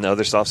the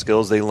other soft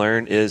skills they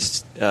learn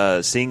is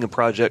seeing a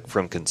project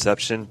from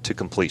conception to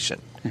completion.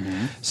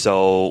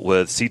 So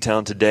with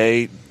C-Town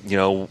today,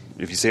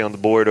 if you see on the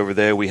board over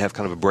there, we have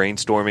kind of a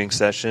brainstorming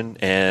session,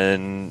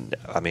 and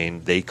I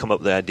mean, they come up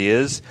with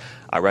ideas.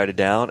 I write it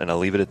down and I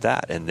leave it at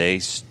that. And they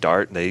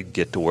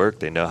get to work.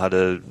 They know how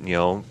to,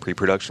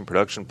 pre-production,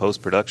 production,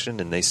 post-production,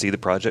 and they see the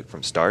project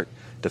from start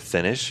to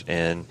finish.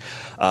 And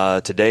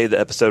today, the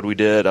episode we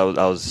did, I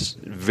was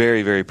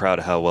very, very proud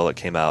of how well it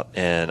came out.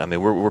 And I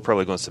mean, we're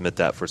probably going to submit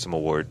that for some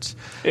awards.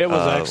 It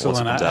was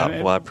excellent.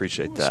 I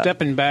appreciate that.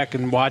 Stepping back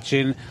and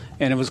watching,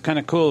 and it was kind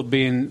of cool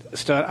being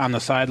on the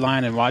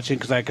sideline and watching,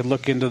 because I could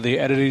look into the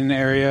editing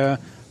area.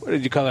 What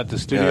did you call that? The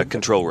studio?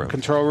 Control room.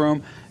 Control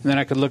room. And then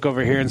I could look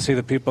over here and see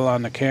the people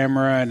on the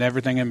camera and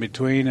everything in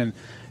between. And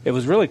it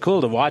was really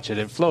cool to watch it.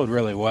 It flowed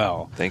really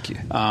well. Thank you.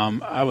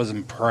 I was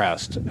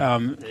impressed.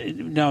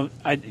 Now,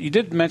 you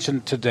did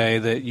mention today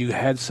that you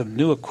had some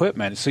new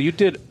equipment. So you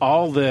did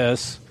all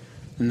this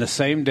in the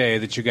same day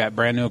that you got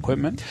brand new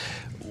equipment?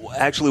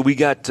 Actually, we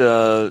got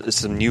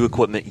some new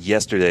equipment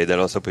yesterday that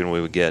I was hoping we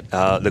would get.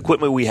 The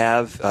equipment we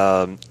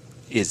have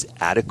is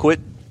adequate.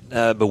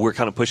 But we're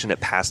kind of pushing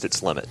it past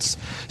its limits.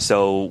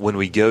 So when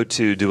we go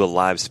to do a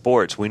live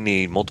sports, we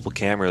need multiple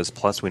cameras,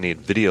 plus we need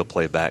video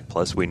playback,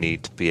 plus we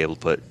need to be able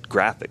to put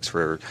graphics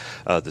for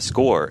the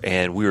score.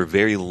 And we were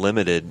very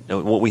limited.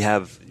 What we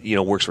have,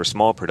 works for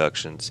small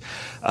productions.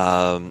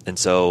 And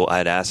so I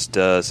had asked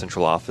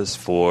Central Office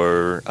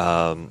for,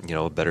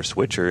 a better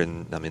switcher.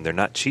 And, I mean, they're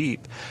not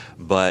cheap,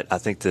 but I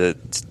think that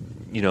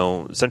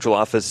Central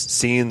Office,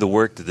 seeing the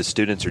work that the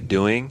students are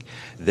doing,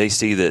 they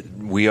see that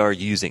we are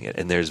using it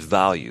and there's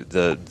value.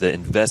 The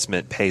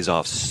investment pays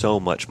off so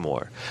much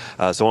more.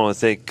 So I want to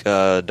thank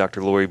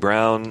Dr. Lori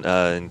Brown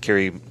and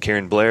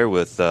Karen Blair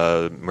with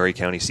Murray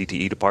County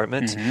CTE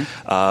Department,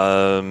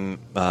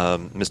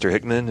 Mr.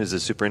 Hickman, who's the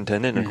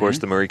superintendent, and of course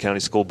the Murray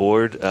County School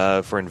Board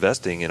for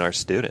investing in our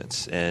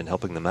students and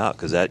helping them out,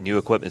 because that new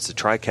equipment, it's a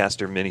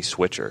TriCaster mini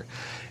switcher.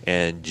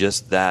 And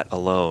just that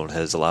alone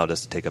has allowed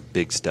us to take a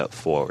big step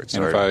forward.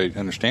 And if I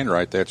understand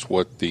right, that's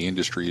what the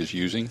industry is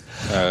using,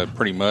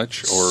 pretty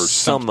much, or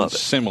something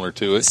similar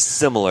to it.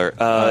 Similar.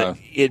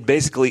 It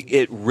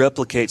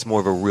replicates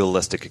more of a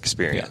realistic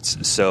experience.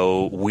 Yeah.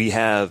 So we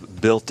have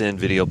built-in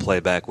video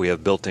playback. We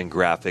have built-in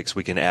graphics.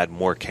 We can add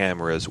more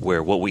cameras,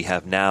 where what we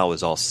have now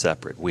is all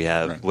separate. We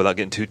have, without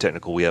getting too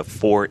technical, we have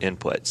 4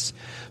 inputs.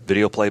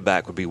 Video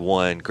playback would be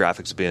one,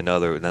 graphics would be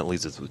another, and that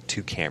leaves us with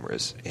 2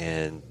 cameras,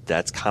 and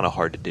that's kind of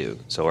hard to do.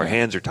 So our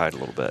hands are tied a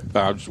little bit.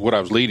 What I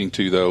was leading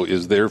to, though,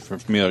 is their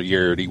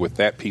familiarity with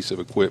that piece of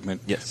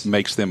equipment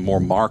makes them more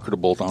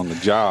marketable on the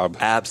job.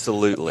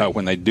 Absolutely.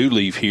 When they do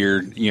leave here,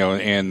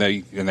 and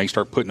they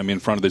start putting them in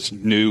front of this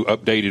new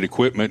updated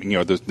equipment,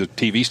 the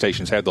TV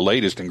stations had the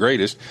latest and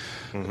greatest.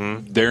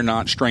 They're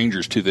not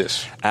strangers to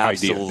this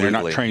idea. They're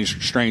not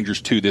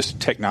strangers to this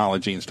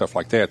technology and stuff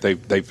like that.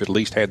 They've at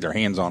least had their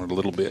hands on it a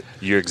little bit.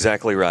 You're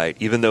exactly right.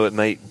 Even though it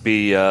might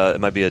be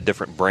a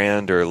different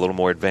brand or a little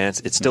more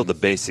advanced, it's still the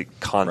basic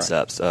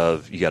concepts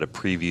of, you got a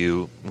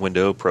preview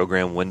window,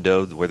 program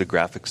window, where the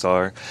graphics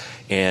are,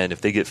 and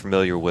if they get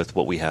familiar with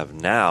what we have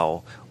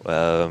now,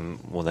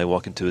 when they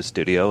walk into a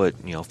studio at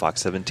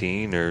Fox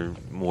 17 or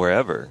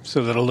wherever,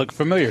 so that'll look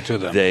familiar to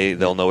them.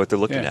 They'll know what they're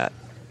looking at.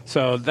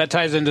 So that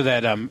ties into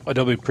that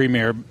Adobe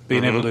Premiere,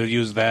 being able to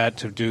use that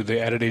to do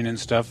the editing and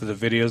stuff, the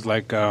videos,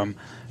 like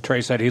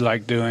Trey said he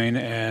liked doing,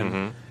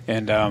 and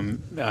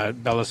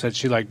Bella said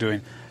she liked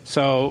doing.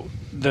 So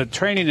the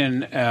training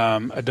in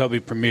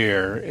Adobe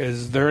Premiere,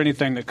 is there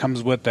anything that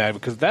comes with that?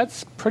 Because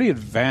that's pretty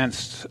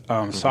advanced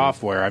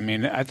software. I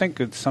mean, I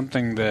think it's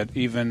something that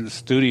even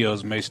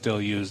studios may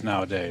still use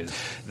nowadays.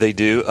 They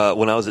do.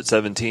 When I was at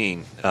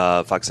 17,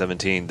 Fox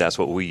 17, that's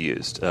what we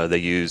used. They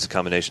use a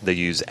combination. They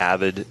use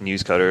Avid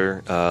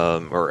Newscutter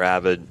or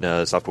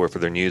Avid software for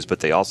their news, but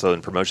they also,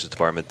 in promotions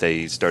department,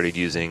 they started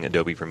using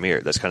Adobe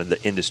Premiere. That's kind of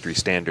the industry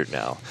standard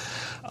now.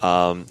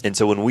 And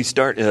so when we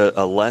start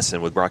a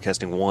lesson with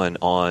Broadcasting 1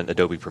 on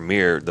Adobe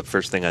Premiere, the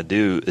first thing I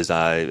do is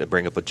I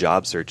bring up a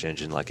job search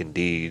engine like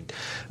Indeed,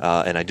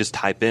 and I just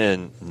type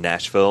in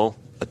Nashville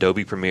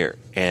Adobe Premiere,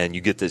 and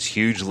you get this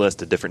huge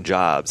list of different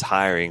jobs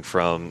hiring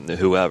from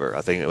whoever.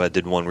 I think I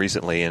did one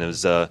recently, and it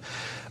was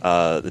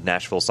the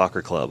Nashville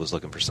Soccer Club was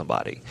looking for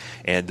somebody.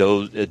 And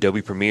those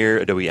Adobe Premiere,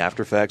 Adobe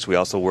After Effects, we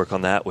also work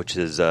on that, which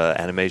is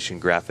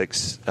animation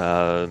graphics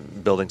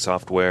building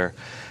software.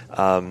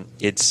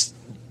 It's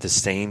the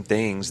same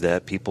things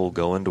that people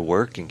go into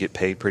work and get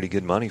paid pretty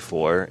good money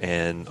for,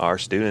 and our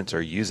students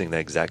are using the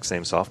exact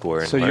same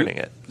software and learning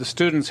it. The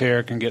students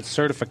here can get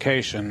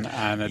certification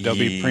on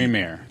Adobe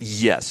Premiere.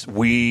 Yes,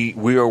 we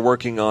are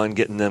working on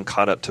getting them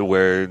caught up to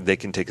where they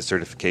can take a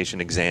certification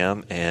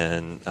exam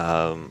and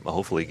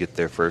hopefully get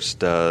their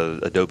first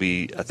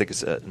Adobe, I think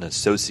it's an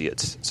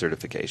associate's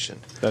certification.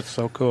 That's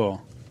so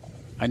cool.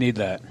 I need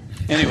that.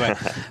 Anyway,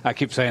 I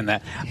keep saying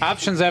that.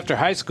 Options after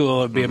high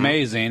school would be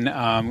amazing.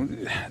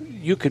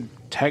 You could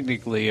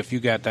technically, if you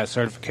got that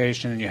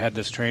certification and you had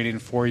this training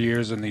 4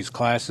 years in these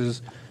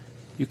classes,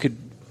 you could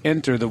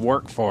enter the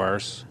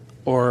workforce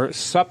or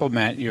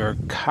supplement your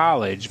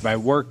college by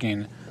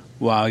working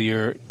while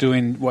you're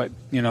doing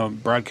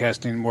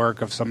broadcasting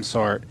work of some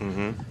sort,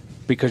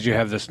 because you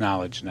have this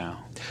knowledge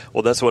now.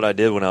 Well, that's what I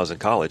did when I was in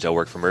college. I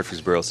worked for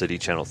Murfreesboro City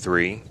Channel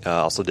 3.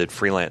 Also did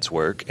freelance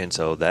work, and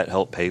so that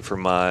helped pay for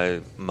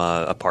my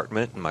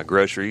apartment and my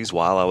groceries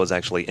while I was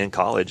actually in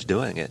college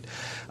doing it.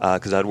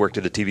 Because I'd worked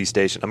at a TV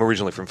station. I'm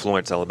originally from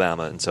Florence,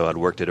 Alabama, and so I'd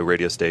worked at a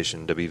radio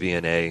station,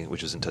 WVNA,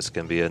 which was in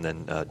Tuscumbia, and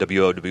then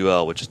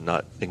WOWL, which is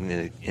not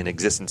in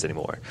existence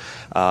anymore.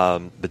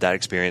 But that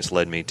experience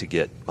led me to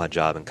get my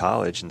job in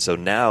college. And so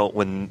now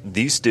when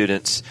these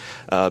students,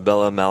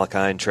 Bella, Malachi,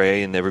 and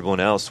Trey, and everyone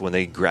else, when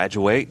they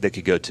graduate, they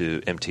could go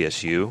to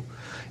MTSU.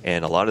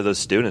 And a lot of those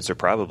students are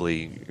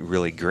probably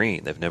really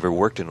green. They've never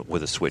worked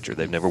with a switcher.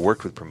 They've never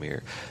worked with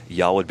Premier.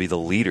 Y'all would be the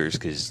leaders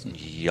because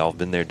y'all have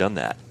been there, done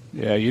that.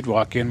 Yeah, you'd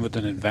walk in with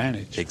an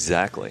advantage.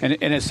 Exactly.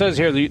 And it says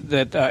here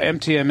that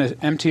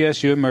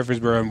MTSU in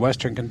Murfreesboro and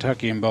Western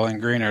Kentucky and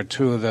Bowling Green are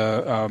two of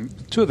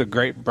the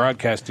great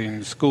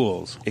broadcasting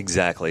schools.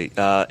 Exactly.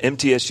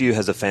 MTSU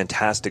has a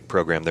fantastic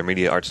program. Their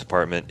media arts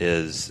department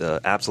is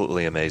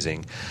absolutely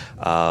amazing.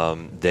 I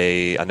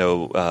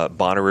know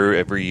Bonnaroo,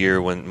 every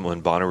year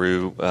when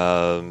Bonnaroo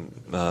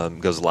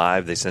goes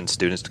live, they send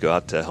students to go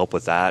out to help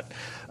with that.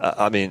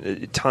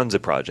 Tons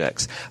of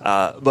projects.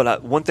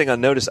 But one thing I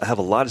noticed, I have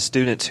a lot of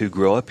students who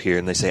grow up here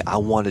and they say, I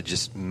want to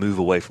just move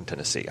away from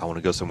Tennessee. I want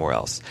to go somewhere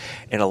else.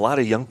 And a lot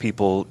of young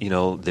people,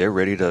 they're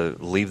ready to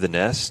leave the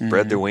nest,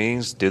 spread their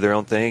wings, do their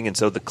own thing. And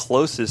so the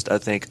closest, I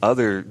think,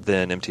 other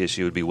than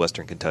MTSU would be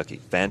Western Kentucky.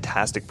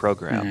 Fantastic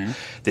program. Mm-hmm.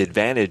 The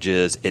advantage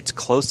is it's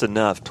close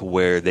enough to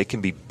where they can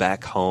be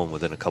back home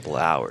within a couple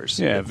of hours.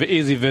 Yeah,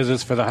 easy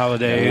visits for the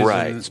holidays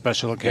right. and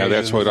special occasions. Yeah,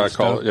 that's what I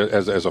call it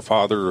as a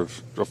father of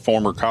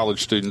former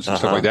college students and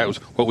stuff like that. Was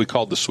what we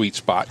called the sweet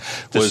spot.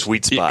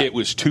 Sweet spot. It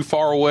was too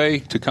far away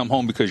to come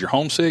home because you're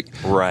homesick.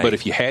 Right. But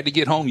if you had to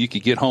get home, you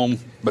could get home,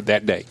 but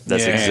that day.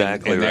 That's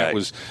exactly and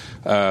right.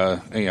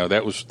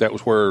 That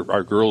was where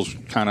our girls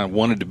kind of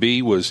wanted to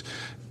be, was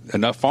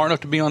far enough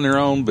to be on their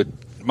own, but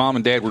Mom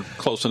and Dad were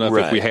close enough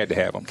if we had to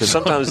have them. Because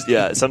sometimes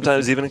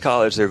even in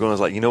college, they're going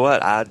like, you know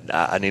what,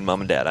 I need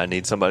Mom and Dad. I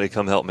need somebody to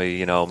come help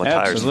me. My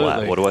tire's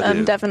flat. What do I do?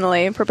 I'm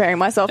definitely preparing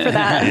myself for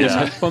that.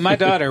 Yeah. Well, my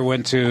daughter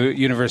went to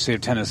University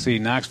of Tennessee,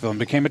 Knoxville, and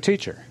became a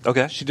teacher.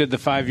 Okay. She did the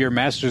 5-year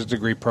master's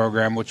degree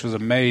program, which was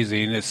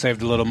amazing. It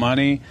saved a little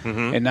money,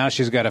 and now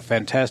she's got a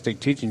fantastic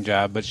teaching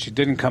job, but she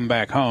didn't come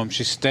back home.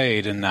 She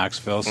stayed in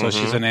Knoxville, so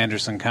she's in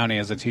Anderson County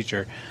as a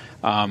teacher.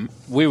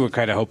 We were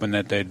kind of hoping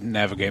that they'd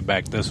navigate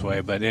back this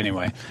way, but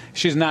anyway,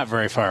 she's not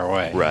very far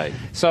away. Right.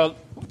 So,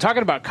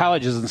 talking about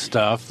colleges and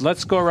stuff,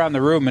 let's go around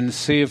the room and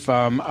see if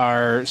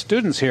our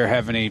students here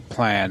have any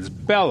plans.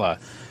 Bella,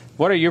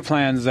 what are your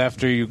plans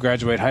after you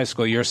graduate high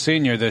school? You're a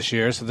senior this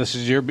year, so this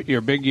is your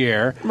big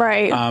year.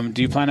 Right.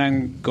 Do you plan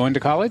on going to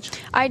college?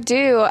 I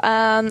do.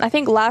 I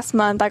think last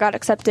month I got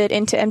accepted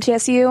into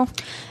MTSU,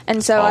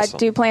 and so awesome. I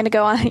do plan to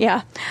go on.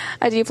 Yeah,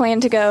 I do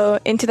plan to go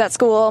into that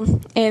school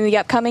in the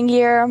upcoming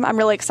year. I'm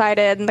really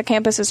excited, and the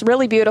campus is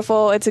really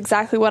beautiful. It's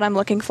exactly what I'm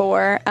looking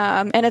for,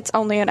 and it's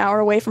only an hour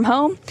away from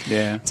home.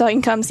 Yeah. So I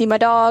can come see my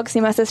dog, see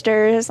my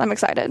sisters. I'm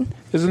excited.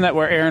 Isn't that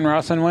where Aaron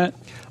Rawson went?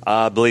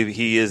 I believe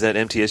he is at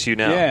MTSU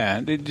now.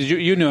 Yeah. Did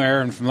you knew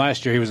Aaron from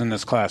last year? He was in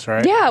this class,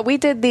 right? Yeah, we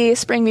did the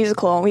spring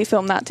musical, and we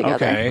filmed that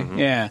together. Okay,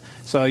 yeah.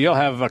 So you'll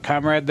have a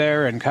comrade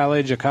there in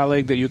college, a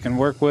colleague that you can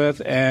work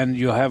with, and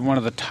you'll have one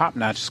of the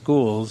top-notch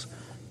schools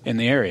in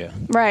the area.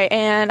 Right,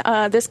 and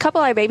this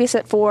couple I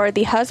babysit for,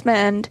 the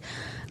husband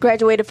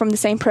graduated from the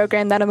same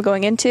program that I'm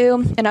going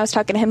into, and I was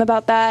talking to him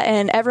about that,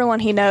 and everyone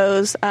he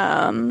knows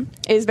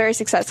is very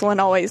successful and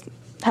always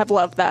have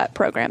loved that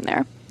program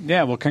there.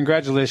 Yeah, well,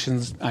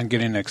 congratulations on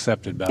getting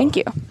accepted, Bella. Thank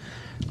you.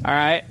 All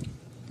right.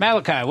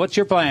 Malachi, what's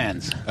your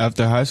plans?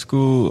 After high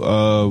school,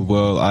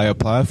 I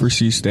applied for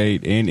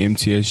C-State and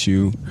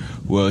MTSU.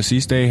 Well,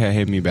 C-State had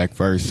hit me back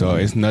first, so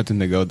it's nothing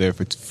to go there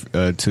for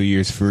 2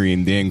 years free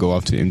and then go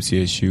off to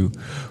MTSU.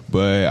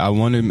 But I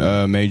want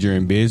to major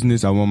in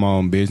business. I want my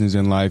own business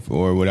in life,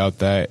 or without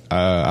that,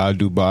 I'll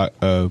do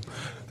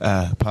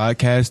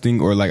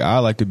podcasting, or I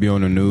like to be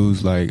on the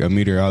news, like a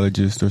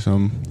meteorologist or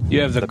something.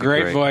 You have the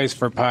great voice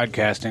for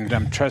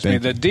podcasting. Trust me,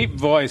 the deep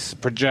voice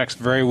projects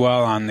very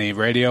well on the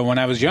radio. When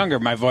I was younger,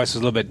 my voice was a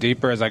little bit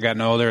deeper. As I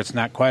gotten older, it's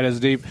not quite as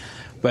deep.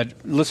 But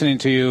listening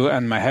to you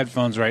on my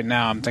headphones right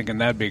now, I'm thinking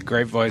that'd be a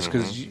great voice,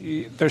 because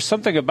there's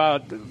something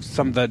about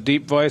some of the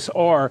deep voice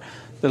or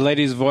the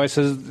ladies'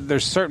 voices.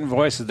 There's certain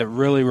voices that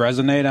really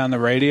resonate on the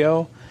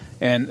radio,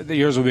 and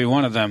yours will be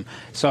one of them.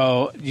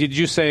 So, did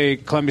you say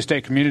Columbia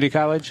State Community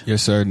College?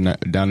 Yes, sir,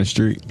 down the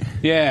street.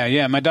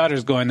 Yeah. My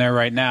daughter's going there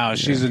right now.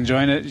 She's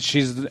enjoying it.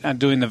 She's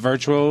doing the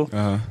virtual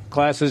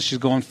classes. She's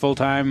going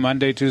full-time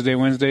Monday, Tuesday,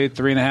 Wednesday,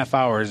 3.5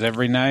 hours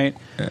every night.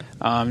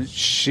 Yeah.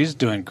 She's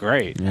doing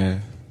great. Yeah.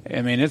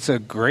 I mean, it's a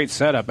great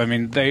setup. I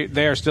mean,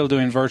 they are still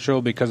doing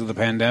virtual because of the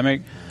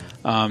pandemic.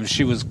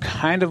 She was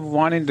kind of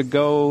wanting to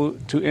go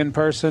to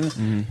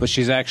in-person, but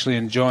she's actually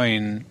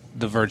enjoying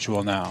the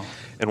virtual now.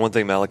 And one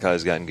thing Malachi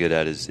has gotten good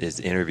at is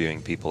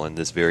interviewing people in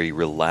this very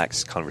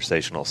relaxed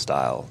conversational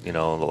style. The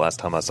last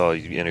time I saw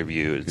you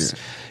interview,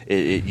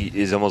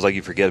 it's almost like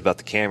you forget about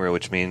the camera,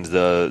 which means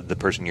the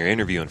person you're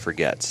interviewing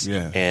forgets.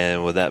 Yeah.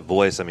 And with that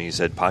voice, you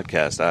said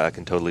podcast, I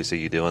can totally see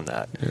you doing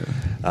that. Yeah.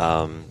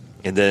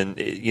 And then,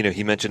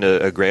 he mentioned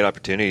a great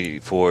opportunity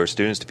for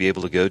students to be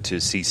able to go to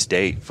C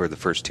State for the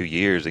first 2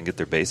 years and get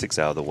their basics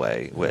out of the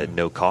way at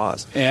no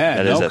cost. Yeah,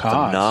 that no is a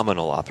cost.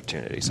 Phenomenal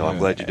opportunity. So I'm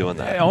glad you're doing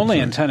that. Only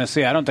in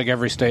Tennessee. I don't think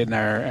every state in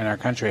our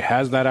country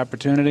has that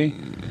opportunity.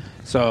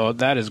 So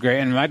that is great.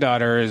 And my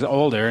daughter is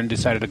older and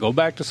decided to go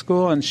back to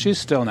school, and she's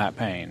still not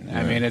paying. Yeah.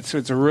 I mean,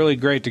 it's really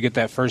great to get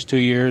that first 2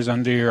 years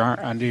under your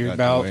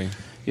belt.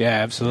 Yeah,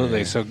 absolutely.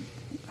 Yeah. So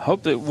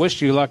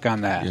wish you luck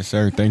on that. Yes,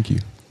 sir. Thank you.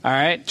 All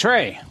right,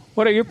 Trey.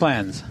 What are your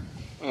plans?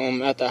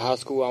 After high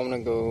school, I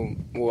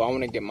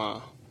want to get my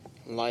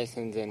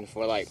license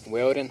for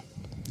welding.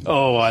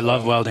 Oh, I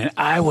love welding.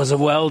 I was a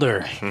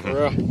welder.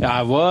 For real?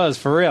 I was,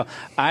 for real.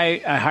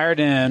 I hired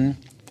in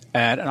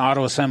at an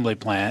auto assembly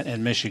plant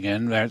in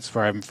Michigan. That's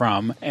where I'm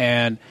from.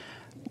 And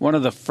one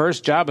of the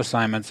first job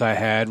assignments I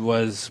had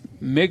was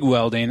MIG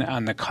welding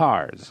on the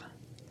cars.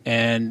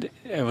 And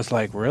it was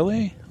like,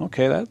 really?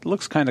 Okay, that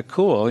looks kind of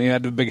cool. You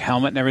had a big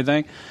helmet and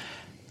everything.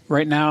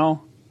 Right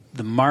now,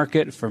 the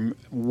market for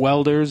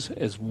welders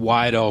is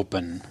wide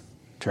open,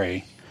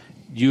 Trey.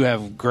 You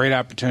have great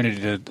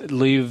opportunity to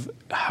leave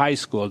high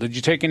school. Did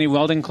you take any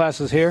welding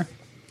classes here?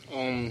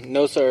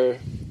 No, sir.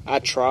 I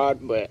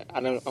tried, but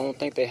I don't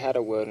think they had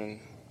a welding.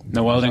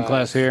 No welding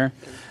class here?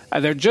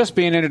 They're just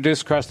being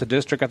introduced across the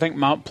district. I think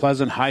Mount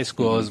Pleasant High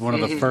School is one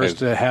of the first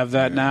to have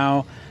that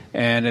now,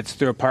 and it's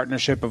through a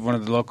partnership of one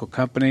of the local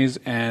companies,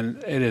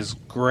 and it is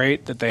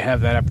great that they have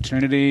that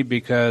opportunity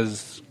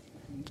because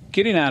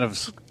getting out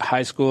of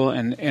high school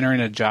and entering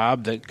a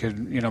job that could,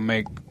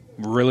 make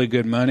really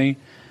good money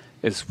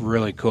is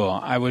really cool.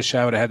 I wish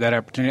I would have had that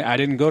opportunity. I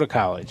didn't go to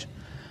college.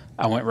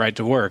 I went right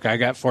to work. I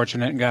got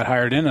fortunate and got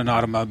hired in an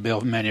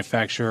automobile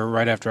manufacturer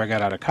right after I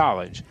got out of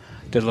college.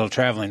 Did a little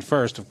traveling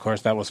first, of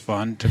course. That was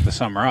fun. Took the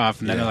summer off.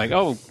 And then they're like,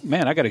 oh,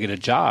 man, I got to get a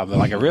job,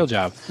 like a real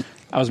job.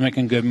 I was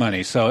making good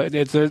money. So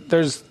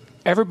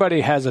everybody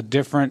has a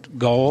different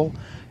goal,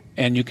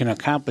 and you can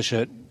accomplish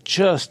it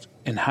just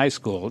in high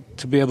school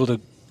to be able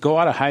to go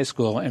out of high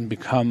school and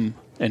become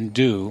and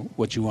do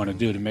what you want to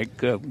do to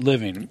make a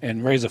living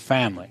and raise a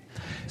family.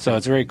 So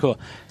it's very cool.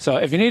 So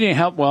if you need any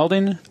help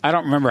welding, I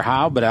don't remember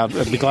how, but I'll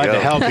be glad to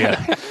help you.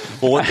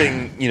 Well, one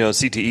thing,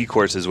 CTE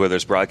courses, whether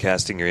it's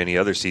broadcasting or any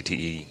other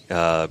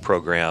CTE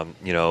program,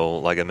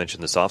 like I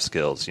mentioned, the soft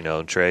skills,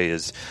 Trey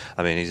is,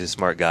 he's a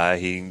smart guy.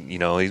 He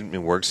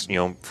works,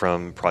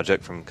 from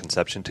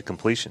conception to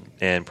completion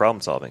and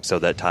problem solving. So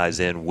that ties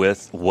in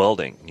with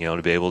welding,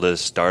 to be able to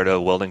start a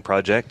welding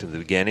project at the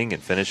beginning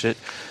and finish it.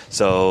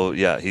 So,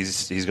 yeah,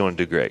 he's going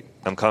to do great.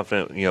 I'm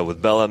confident, with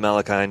Bella,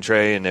 Malachi, and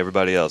Trey, and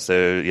everybody else.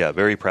 They're,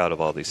 very proud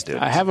of all these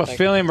students. I have a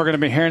feeling we're going to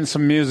be hearing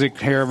some music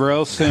here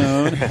real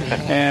soon,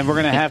 and we're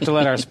going to have to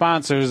let our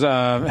sponsors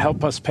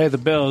help us pay the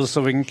bills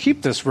so we can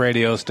keep this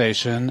radio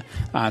station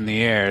on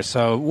the air.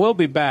 So we'll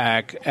be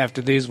back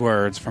after these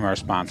words from our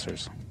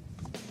sponsors.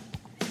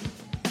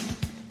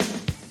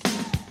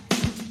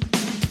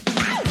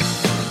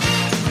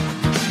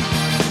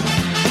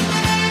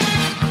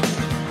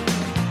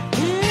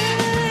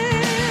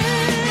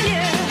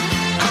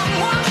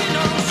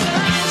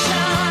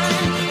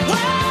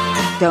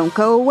 Don't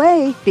go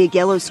away. Big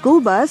Yellow School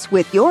Bus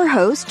with your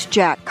host,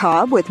 Jack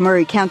Cobb with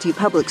Murray County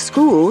Public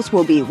Schools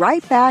will be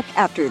right back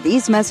after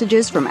these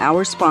messages from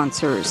our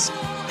sponsors.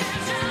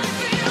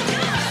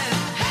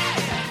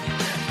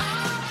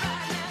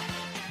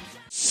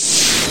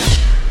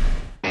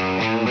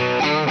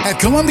 At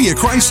Columbia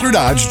Chrysler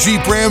Dodge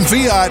Jeep Ram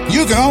Fiat,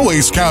 you can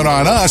always count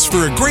on us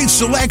for a great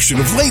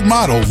selection of late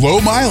model, low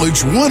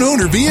mileage, one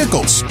owner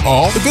vehicles.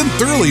 All have been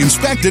thoroughly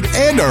inspected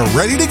and are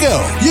ready to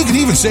go. You can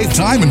even save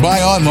time and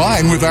buy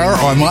online with our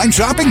online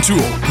shopping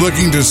tool.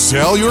 Looking to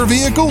sell your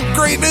vehicle?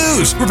 Great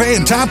news! We're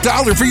paying top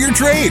dollar for your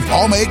trade.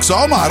 All makes,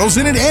 all models,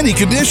 and in any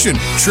condition.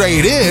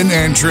 Trade in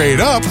and trade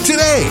up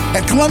today.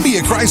 At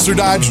Columbia Chrysler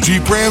Dodge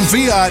Jeep Ram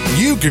Fiat,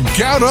 you can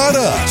count on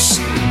us.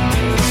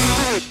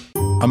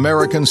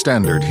 American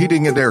Standard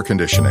Heating and Air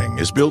Conditioning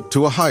is built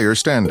to a higher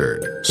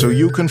standard, so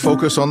you can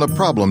focus on the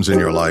problems in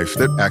your life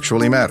that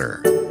actually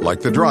matter,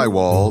 like the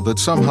drywall that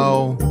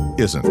somehow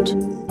isn't.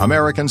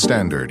 American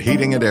Standard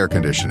Heating and Air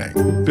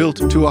Conditioning,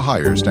 built to a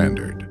higher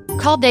standard.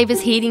 Call Davis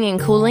Heating and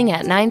Cooling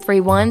at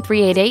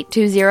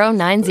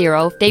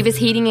 931-388-2090. Davis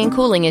Heating and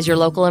Cooling is your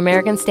local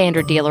American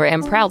Standard dealer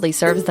and proudly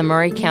serves the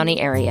Murray County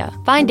area.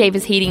 Find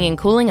Davis Heating and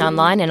Cooling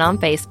online and on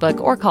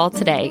Facebook or call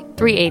today,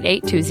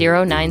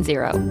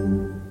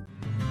 388-2090.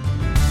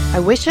 I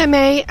wish I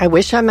may, I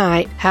wish I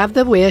might, have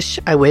the wish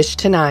I wish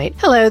tonight.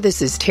 Hello,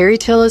 this is Terry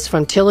Tillis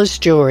from Tillis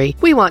Jewelry.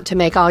 We want to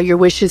make all your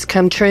wishes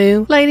come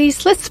true.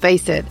 Ladies, let's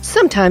face it,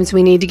 sometimes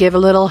we need to give a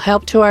little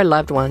help to our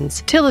loved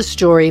ones. Tillis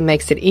Jewelry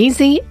makes it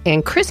easy,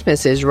 and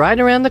Christmas is right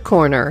around the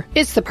corner.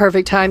 It's the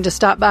perfect time to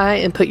stop by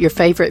and put your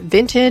favorite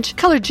vintage,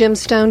 colored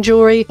gemstone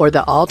jewelry, or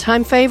the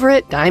all-time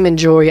favorite, diamond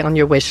jewelry on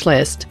your wish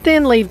list.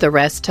 Then leave the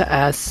rest to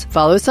us.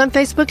 Follow us on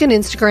Facebook and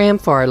Instagram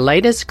for our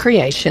latest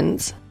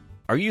creations.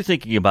 Are you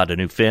thinking about a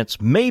new fence?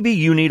 Maybe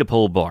you need a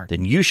pole barn.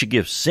 Then you should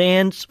give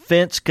Sands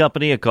Fence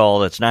Company a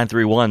call. That's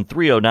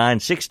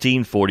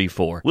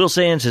 931-309-1644. Will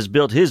Sands has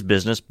built his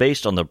business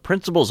based on the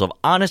principles of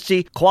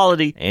honesty,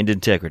 quality, and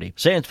integrity.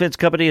 Sands Fence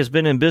Company has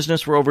been in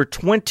business for over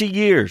 20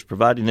 years,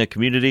 providing the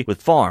community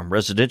with farm,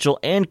 residential,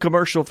 and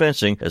commercial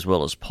fencing, as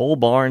well as pole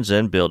barns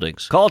and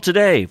buildings. Call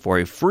today for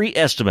a free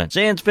estimate.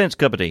 Sands Fence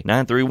Company,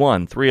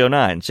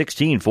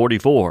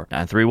 931-309-1644.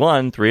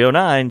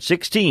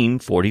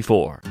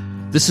 931-309-1644.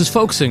 This is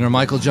folk singer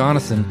Michael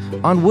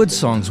Jonathan. On Wood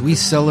Songs, we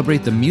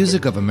celebrate the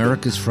music of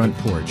America's front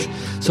porch.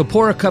 So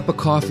pour a cup of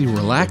coffee,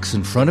 relax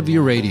in front of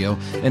your radio,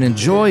 and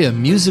enjoy a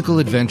musical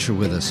adventure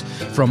with us.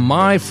 From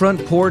my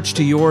front porch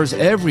to yours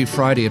every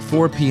Friday at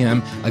 4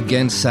 p.m.,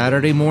 again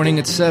Saturday morning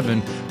at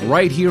 7,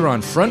 right here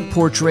on Front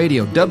Porch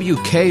Radio,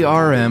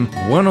 WKRM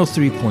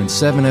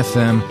 103.7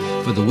 FM,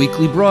 for the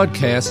weekly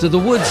broadcast of the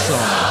Wood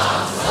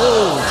Songs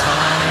Old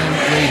Time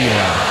Radio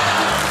Hour.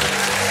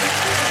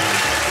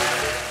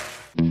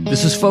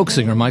 This is folk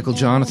singer Michael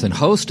Jonathan,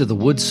 host of the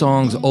Wood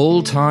Songs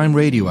Old Time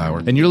Radio Hour,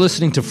 and you're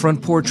listening to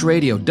Front Porch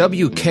Radio,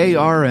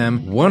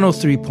 WKRM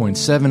 103.7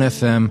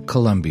 FM,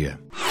 Columbia.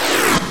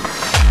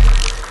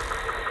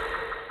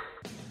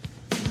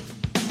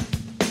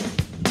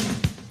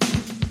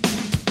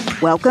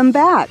 Welcome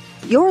back.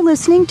 You're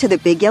listening to the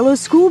Big Yellow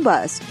School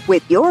Bus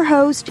with your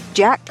host,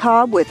 Jack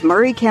Cobb with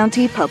Murray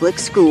County Public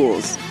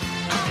Schools.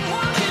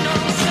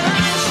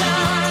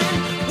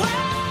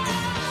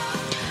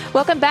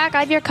 Welcome back.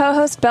 I'm your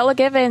co-host, Bella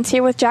Givens,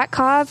 here with Jack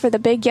Cobb for the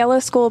Big Yellow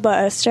School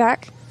Bus.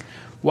 Jack?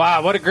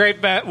 Wow, what a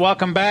great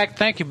welcome back.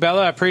 Thank you,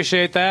 Bella. I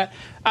appreciate that.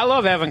 I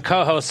love having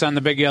co-hosts on the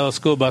Big Yellow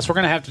School Bus. We're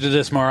going to have to do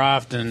this more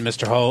often,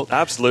 Mr. Holt.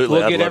 Absolutely.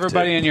 We'll get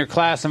everybody in your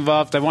class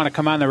involved. They want to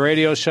come on the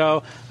radio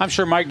show. I'm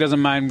sure Mike doesn't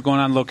mind going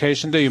on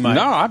location. Do you, Mike?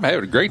 No, I'm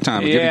having a great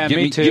time. Yeah,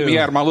 me too. Get me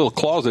out of my little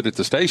closet at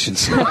the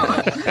stations.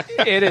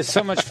 It is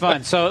so much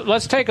fun. So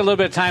let's take a little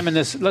bit of time in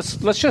this.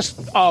 Let's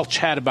just all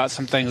chat about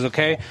some things,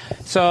 okay?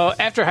 So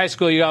after high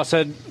school, you all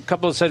said, a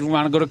couple said we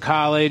want to go to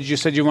college. You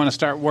said you want to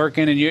start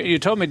working, and you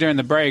told me during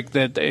the break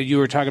that you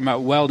were talking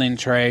about welding,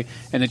 Trey,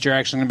 and that you're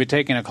actually going to be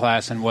taking a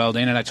class in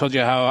welding. And I told you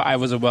how I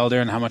was a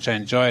welder and how much I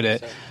enjoyed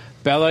it.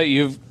 Bella,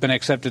 you've been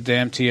accepted to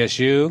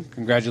MTSU.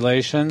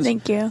 Congratulations.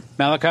 Thank you.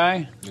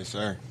 Malachi? Yes,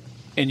 sir.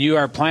 And you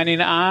are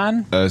planning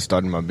on?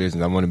 Starting my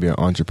business. I want to be an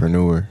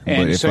entrepreneur.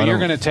 And so you're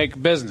going to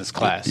take business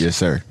class? Yes,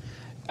 sir.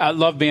 I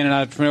love being an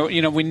entrepreneur.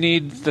 You know, we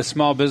need the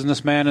small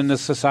businessman in this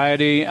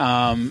society.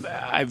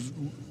 I've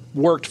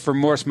worked for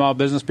more small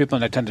business people,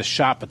 and I tend to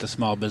shop at the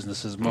small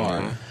businesses more.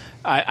 Mm-hmm.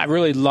 I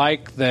really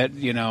like that,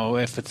 you know,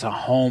 if it's a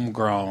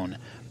homegrown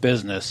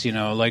business, you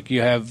know, like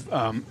you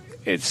have,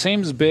 it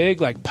seems big,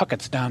 like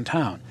Puckett's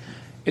downtown.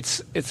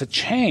 It's a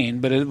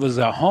chain, but it was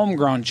a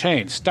homegrown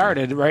chain.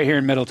 Started right here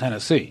in Middle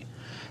Tennessee.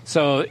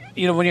 So,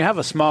 you know, when you have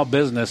a small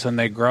business and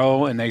they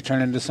grow and they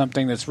turn into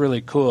something that's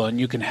really cool and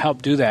you can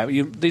help do that.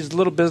 These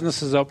little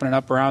businesses opening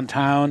up around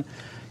town,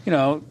 you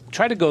know,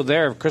 try to go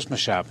there for Christmas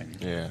shopping.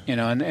 Yeah. You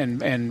know,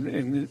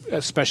 and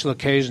special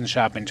occasion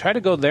shopping. Try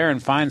to go there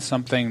and find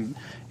something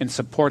and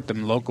support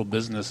them local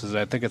businesses.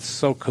 I think it's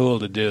so cool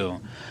to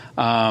do.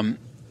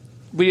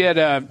 We had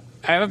I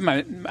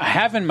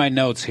have in my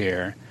notes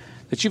here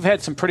that you've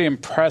had some pretty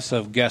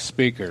impressive guest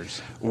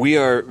speakers. We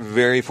are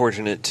very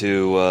fortunate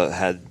to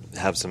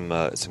have some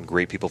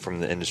great people from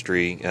the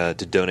industry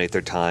to donate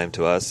their time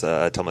to us.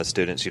 I tell my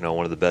students, you know,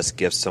 one of the best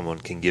gifts someone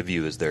can give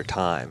you is their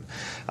time.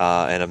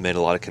 And I've made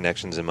a lot of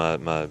connections in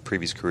my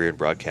previous career in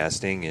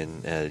broadcasting.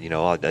 And you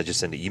know, I just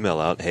send an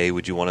email out, hey,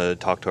 would you want to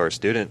talk to our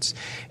students?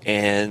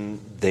 And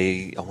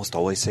they almost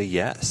always say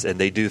yes. And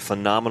they do a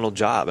phenomenal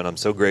job. And I'm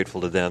so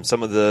grateful to them.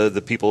 Some of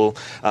the people,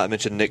 I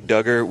mentioned Nick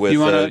Duggar with...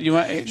 You want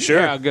sure.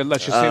 Yeah, good.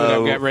 Let's just see what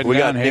I've got written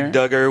down here. We got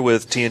Nick Duggar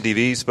with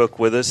TNDV spoke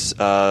with us.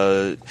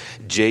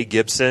 Jay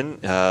Gibson,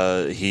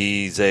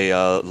 he's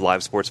a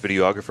live sports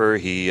videographer.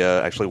 He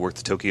actually worked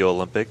the Tokyo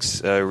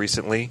Olympics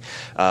recently.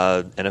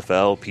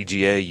 NFL,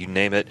 PGA, you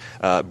name it.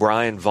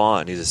 Brian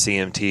Vaughn, he's a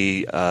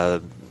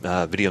CMT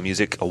video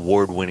music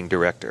award-winning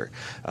director.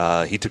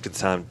 He took the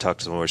time to talk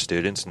to some of our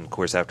students, and of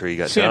course, after he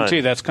got done,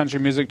 CMT, that's Country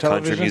Music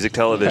Television. Country Music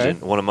Television.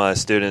 Okay. One of my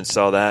students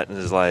saw that and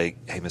was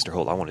like, "Hey, Mr.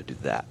 Holt, I want to do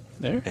that."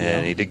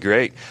 And he did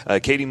great.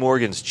 Katie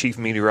Morgan's chief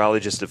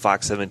meteorologist at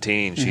Fox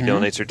 17. She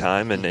donates her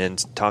time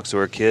and talks to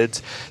her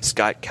kids.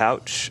 Scott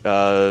Couch,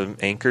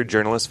 anchor,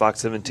 journalist,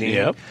 Fox 17.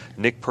 Yep.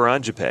 Nick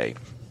Paranjape.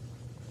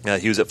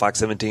 He was at Fox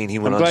 17. He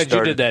went I'm on. glad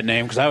you did that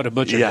name because I would have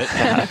butchered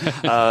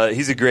it.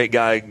 He's a great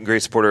guy,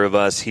 great supporter of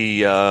us.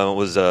 He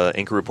was an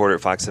anchor reporter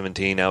at Fox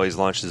 17. Now he's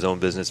launched his own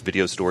business,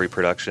 Video Story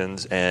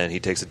Productions, and he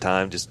takes the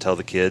time just to tell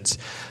the kids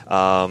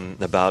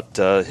about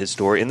his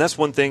story. And that's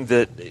one thing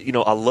that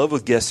I love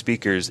with guest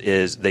speakers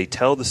is they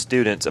tell the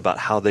students about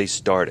how they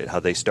started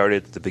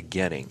at the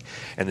beginning,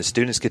 and the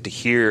students get to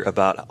hear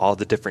about all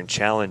the different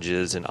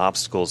challenges and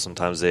obstacles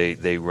sometimes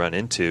they run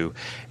into,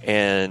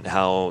 and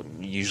how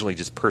usually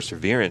just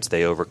perseverance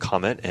they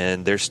overcome it,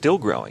 and they're still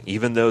growing.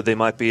 Even though they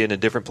might be in a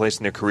different place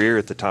in their career,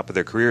 at the top of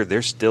their career,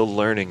 they're still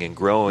learning and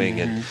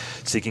growing and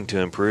seeking to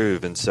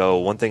improve. And so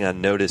one thing I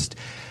noticed,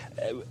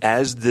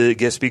 as the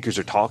guest speakers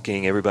are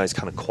talking, everybody's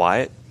kind of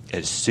quiet.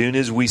 As soon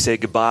as we say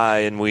goodbye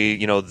and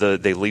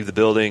they leave the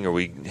building or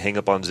we hang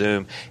up on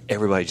Zoom,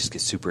 everybody just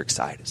gets super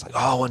excited. It's like, oh,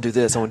 I want to do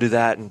this, I want to do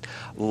that, and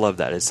I love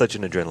that. It's such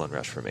an adrenaline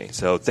rush for me.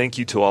 So thank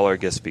you to all our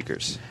guest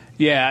speakers.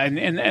 Yeah,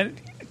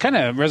 and kind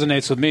of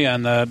resonates with me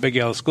on the Big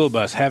Yellow School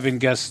Bus. Having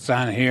guests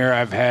on here,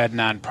 I've had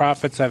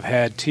nonprofits, I've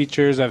had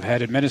teachers, I've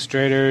had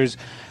administrators.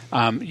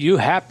 You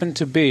happen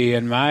to be,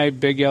 in my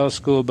Big Yellow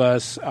School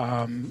Bus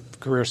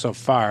career so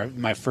far,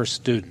 my first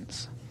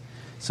students.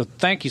 So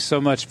thank you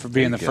so much for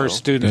being the first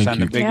students on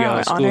the Big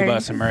Yellow School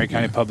Bus in Maury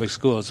County Public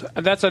Schools.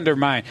 That's under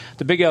mine.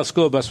 The Big Yellow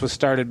School Bus was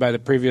started by the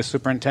previous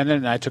superintendent,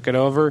 and I took it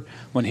over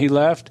when he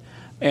left.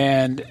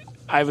 And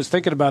I was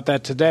thinking about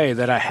that today,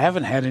 that I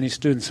haven't had any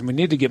students, and we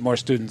need to get more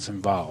students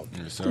involved.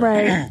 Yes,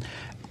 right.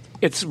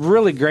 It's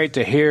really great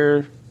to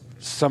hear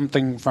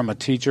something from a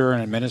teacher or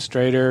an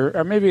administrator,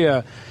 or maybe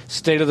a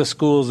state of the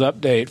schools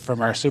update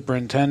from our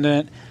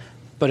superintendent.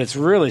 But it's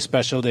really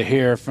special to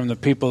hear from the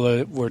people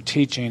that we're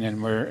teaching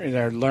and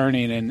they're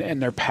learning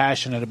and they're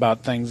passionate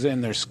about things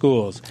in their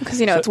schools. Because,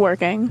 it's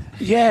working.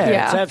 Yeah,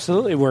 it's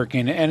absolutely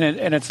working.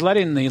 And it's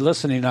letting the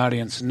listening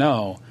audience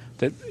know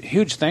that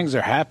huge things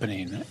are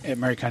happening at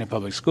Maury County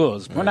Public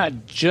Schools. We're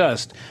not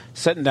just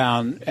sitting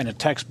down in a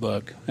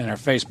textbook and our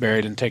face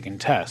buried and taking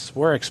tests.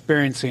 We're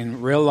experiencing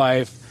real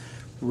life,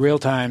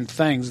 real-time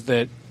things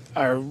that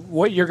are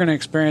what you're going to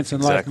experience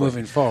in life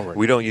moving forward.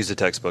 We don't use a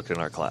textbook in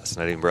our class,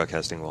 not even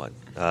Broadcasting 1.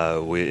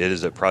 It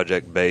is a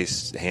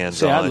project-based,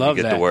 hands-on,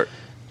 you get to work.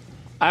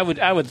 I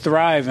would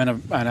thrive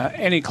in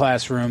any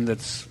classroom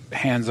that's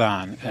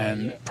hands-on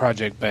and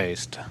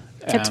project-based.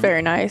 It's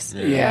very nice.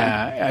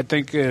 Yeah, I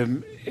think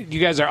you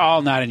guys are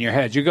all nodding your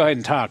heads. You go ahead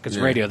and talk. It's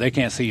radio. They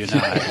can't see you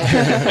nod.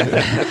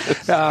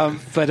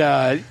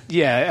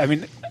 I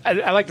mean,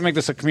 I like to make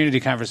this a community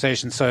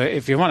conversation. So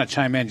if you want to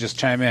chime in, just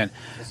chime in.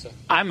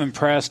 I'm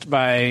impressed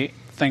by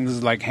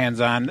things like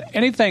hands-on.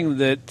 Anything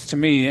that, to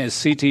me, is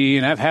CTE,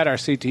 and I've had our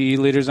CTE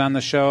leaders on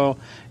the show,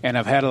 and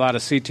I've had a lot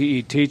of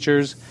CTE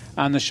teachers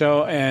on the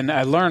show, and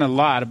I learn a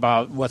lot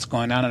about what's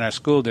going on in our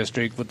school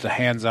district with the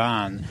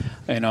hands-on.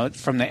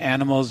 From the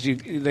animals.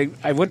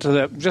 I went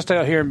to just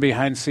out here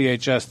behind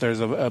CHS. There's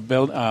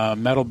a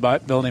metal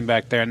building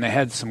back there, and they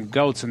had some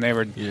goats, and they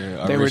were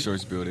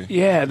resource building.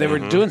 Yeah, they were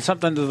doing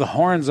something to the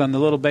horns on the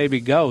little baby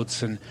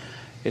goats, and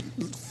it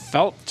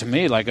felt to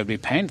me like it'd be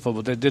painful,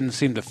 but it didn't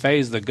seem to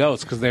faze the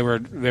goats because they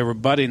were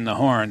butting the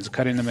horns,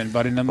 cutting them and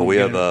butting them. But we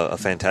have a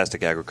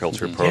fantastic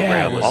agriculture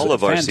program. All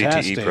of our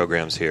CTE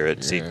programs here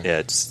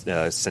at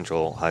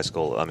Central High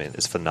School, I mean,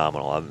 it's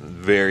phenomenal. I'm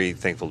very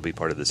thankful to be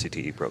part of the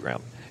CTE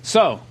program.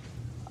 So,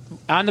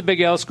 on the Big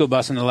Yellow School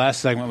Bus in the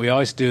last segment, we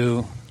always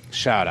do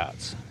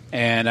shout-outs.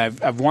 And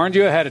I've warned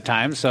you ahead of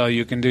time, so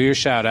you can do your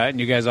shout-out, and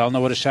you guys all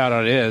know what a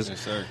shout-out is. Yes,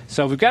 sir.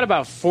 So we've got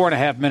about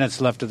 4.5 minutes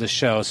left of the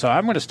show, so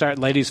I'm going to start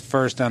ladies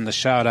first on the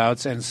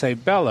shout-outs and say,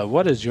 Bella,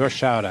 what is your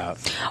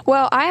shout-out?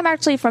 Well, I am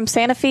actually from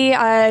Santa Fe.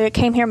 I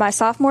came here my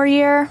sophomore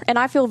year, and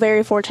I feel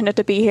very fortunate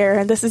to be here.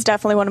 And this is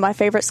definitely one of my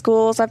favorite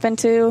schools I've been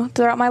to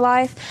throughout my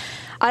life.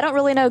 I don't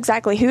really know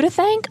exactly who to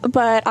thank,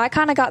 but I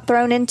kind of got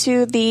thrown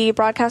into the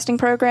broadcasting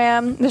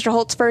program, Mr.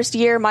 Holt's first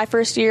year, my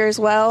first year as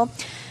well.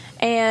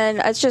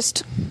 And it's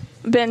just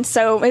been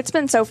so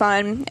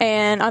fun,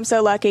 and I'm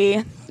so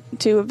lucky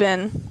to have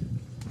been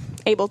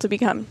able to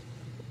become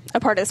a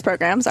part of this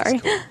program. Sorry.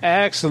 Cool.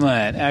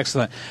 Excellent. This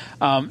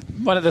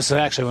is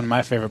actually one of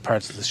my favorite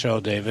parts of the show,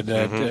 David,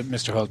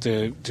 Mr. Holt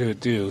to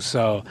do.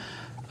 So,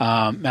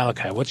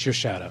 Malachi, what's your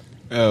shout-out?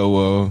 Oh,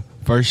 well,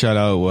 first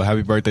shout-out,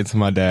 happy birthday to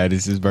my dad.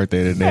 It's his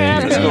birthday today.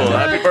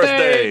 Happy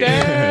birthday,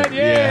 Dad.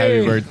 Yeah,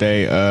 happy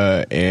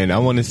birthday. And I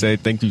want to say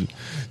thank you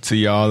to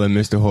y'all and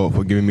Mr. Holt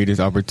for giving me this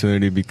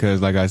opportunity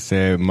because, like I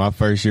said, my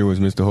first year was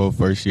Mr. Holt's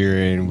first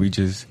year, and we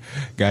just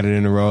got it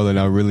in a roll, and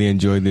I really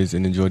enjoyed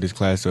this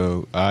class.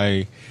 So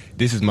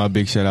this is my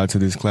big shout-out to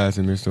this class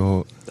and Mr.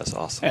 Holt. That's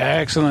awesome.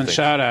 Excellent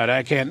shout-out.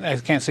 I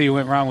can't see you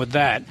went wrong with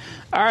that.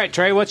 All right,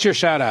 Trey, what's your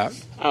shout-out?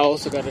 I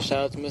also got a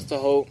shout-out to Mr.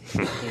 Holt.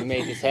 He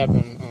made this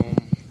happen.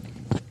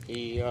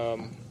 He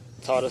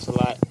taught us a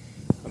lot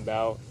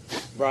about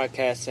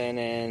broadcasting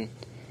and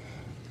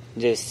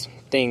just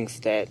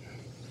things that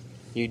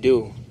you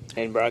do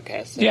in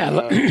broadcasting.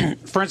 Yeah,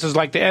 for instance,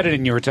 like the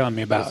editing you were telling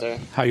me about,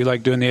 how you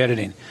like doing the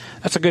editing.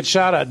 That's a good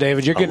shout-out,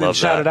 David. You're getting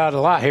shouted out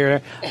a lot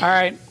here. All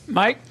right,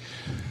 Mike?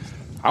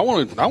 I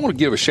want to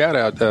give a shout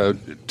out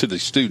to the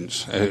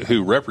students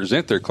who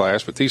represent their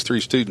class, but these 3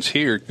 students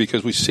here,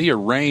 because we see a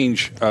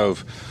range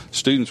of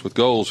students with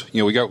goals.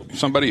 We got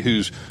somebody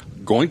who's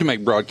going to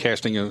make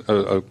broadcasting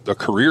a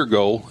career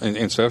goal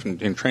and stuff,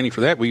 and training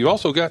for that. We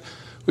got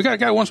a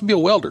guy who wants to be a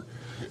welder,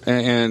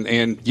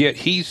 and yet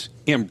he's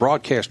in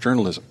broadcast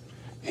journalism.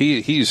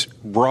 He's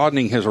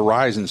broadening his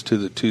horizons to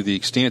the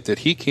extent that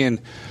he can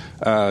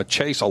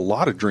chase a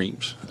lot of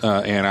dreams,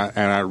 and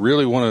I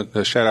really want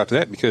to shout out to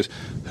that, because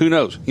who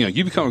knows?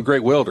 You become a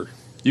great welder,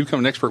 you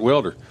become an expert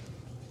welder,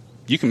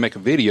 you can make a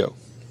video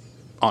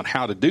on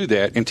how to do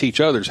that and teach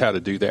others how to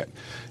do that,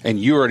 and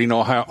you already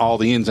know how all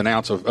the ins and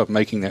outs of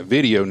making that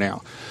video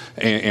now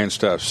and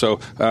stuff. So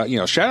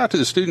shout out to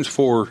the students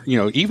for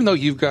even though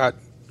you've got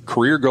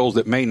career goals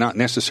that may not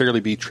necessarily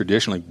be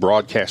traditionally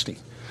broadcasting,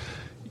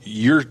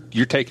 you're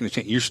taking a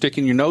chance. You're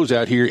sticking your nose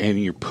out here,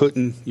 and you're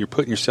putting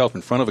yourself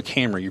in front of a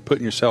camera. You're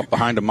putting yourself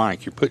behind a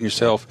mic. You're putting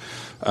yourself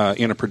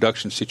in a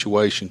production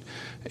situation,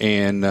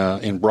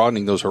 and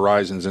broadening those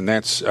horizons. And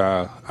that's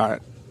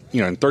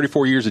in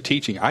 34 years of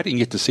teaching, I didn't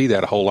get to see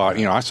that a whole lot.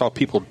 I saw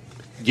people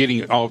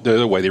getting all the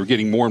other way. They were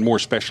getting more and more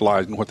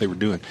specialized in what they were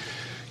doing.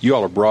 You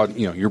all are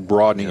you're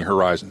broadening your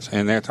horizons,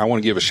 and I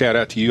want to give a shout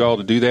out to you all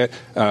to do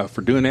that,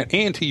 for doing that,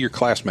 and to your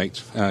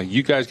classmates.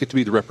 You guys get to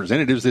be the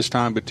representatives this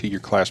time, but to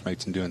your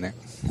classmates in doing that.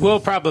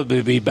 We'll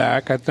probably be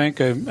back. I think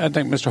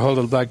Mr. Holt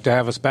would like to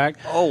have us back.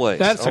 Always.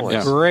 That's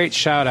always. a great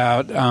shout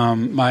out,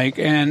 Mike.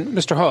 And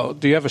Mr. Holt,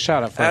 do you have a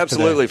shout out for us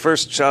Absolutely. today?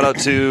 First, shout out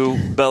to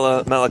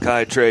Bella,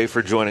 Malachi, Trey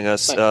for joining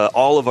us.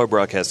 All of our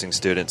broadcasting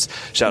students.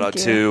 Shout out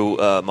to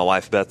my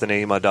wife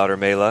Bethany, my daughter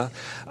Mayla.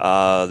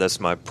 That's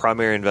my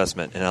primary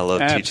investment, and I love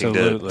teaching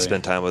to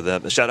spend time with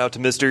them. Shout out to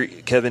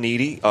Mr. Kevin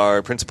Eady,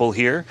 our principal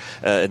here,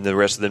 and the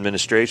rest of the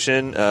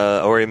administration.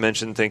 Already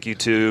mentioned, thank you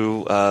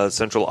to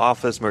Central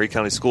Office, Maury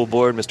County School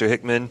Board, Mr.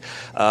 Hickman.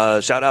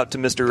 Shout out to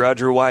Mr.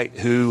 Roger White,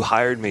 who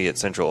hired me at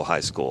Central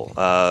High School.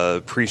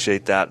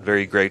 Appreciate that,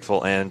 very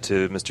grateful. And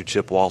to Mr.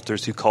 Chip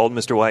Walters, who called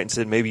Mr. White and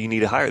said, maybe you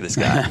need to hire this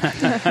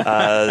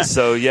guy.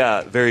 So,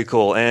 yeah, very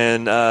cool.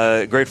 And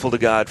grateful to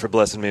God for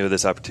blessing me with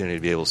this opportunity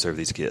to be able to serve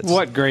these kids.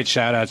 What great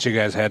shout outs you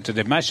guys had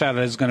today. My shout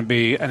out is going to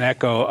be an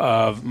echo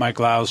of Mike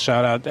Lau's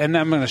shout out, and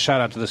I'm going to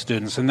shout out to the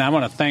students. And I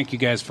want to thank you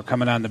guys for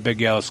coming on the Big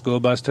Yellow School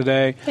Bus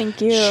today.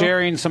 Thank you.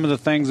 Sharing some of the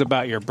things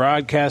about your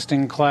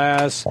broadcasting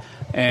class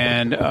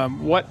and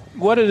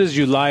what it is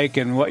you like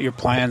and what your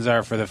plans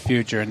are for the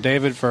future. And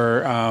David,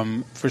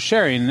 for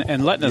sharing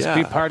and letting us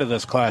be part of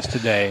this class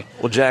today.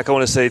 Well, Jack, I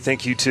want to say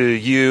thank you to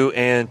you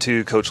and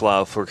to Coach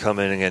Lau for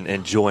coming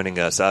and joining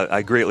us.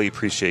 I greatly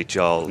appreciate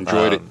y'all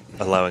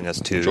allowing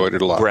us to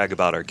brag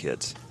about our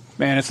kids.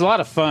 Man, it's a lot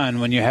of fun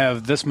when you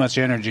have this much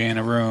energy in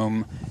a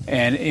room,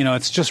 and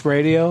it's just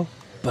radio,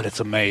 but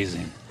it's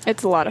amazing.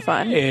 It's a lot of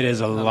fun. It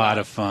is a lot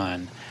of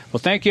fun. Well,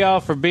 thank you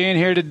all for being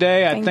here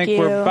today. I think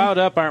we're about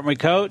up, aren't we,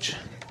 Coach?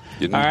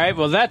 All right,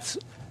 well,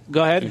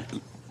 go ahead.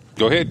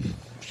 Go ahead.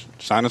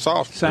 Sign us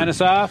off. Sign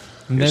us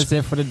off. And that's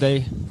it for the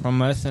day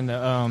from us and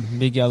the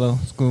Big Yellow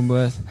School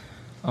Bus.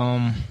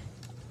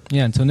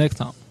 Until next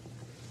time.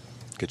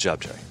 Good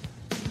job, Trey.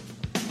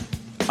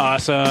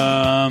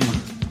 Awesome.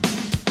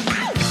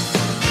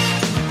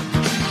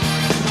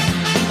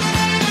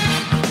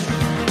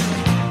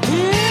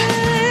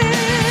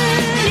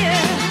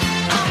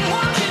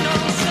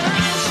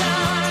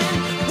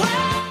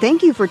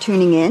 Thank you for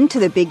tuning in to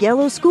the Big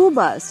Yellow School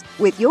Bus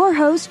with your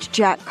host,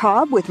 Jack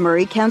Cobb with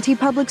Maury County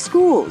Public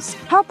Schools.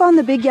 Hop on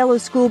the Big Yellow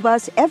School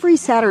Bus every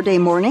Saturday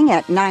morning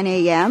at 9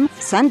 a.m.,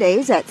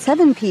 Sundays at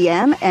 7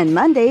 p.m., and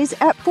Mondays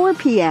at 4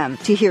 p.m.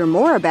 to hear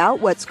more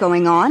about what's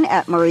going on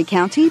at Maury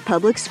County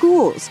Public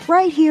Schools,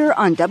 right here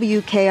on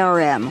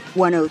WKRM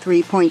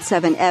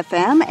 103.7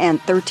 FM and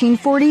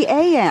 1340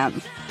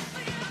 AM.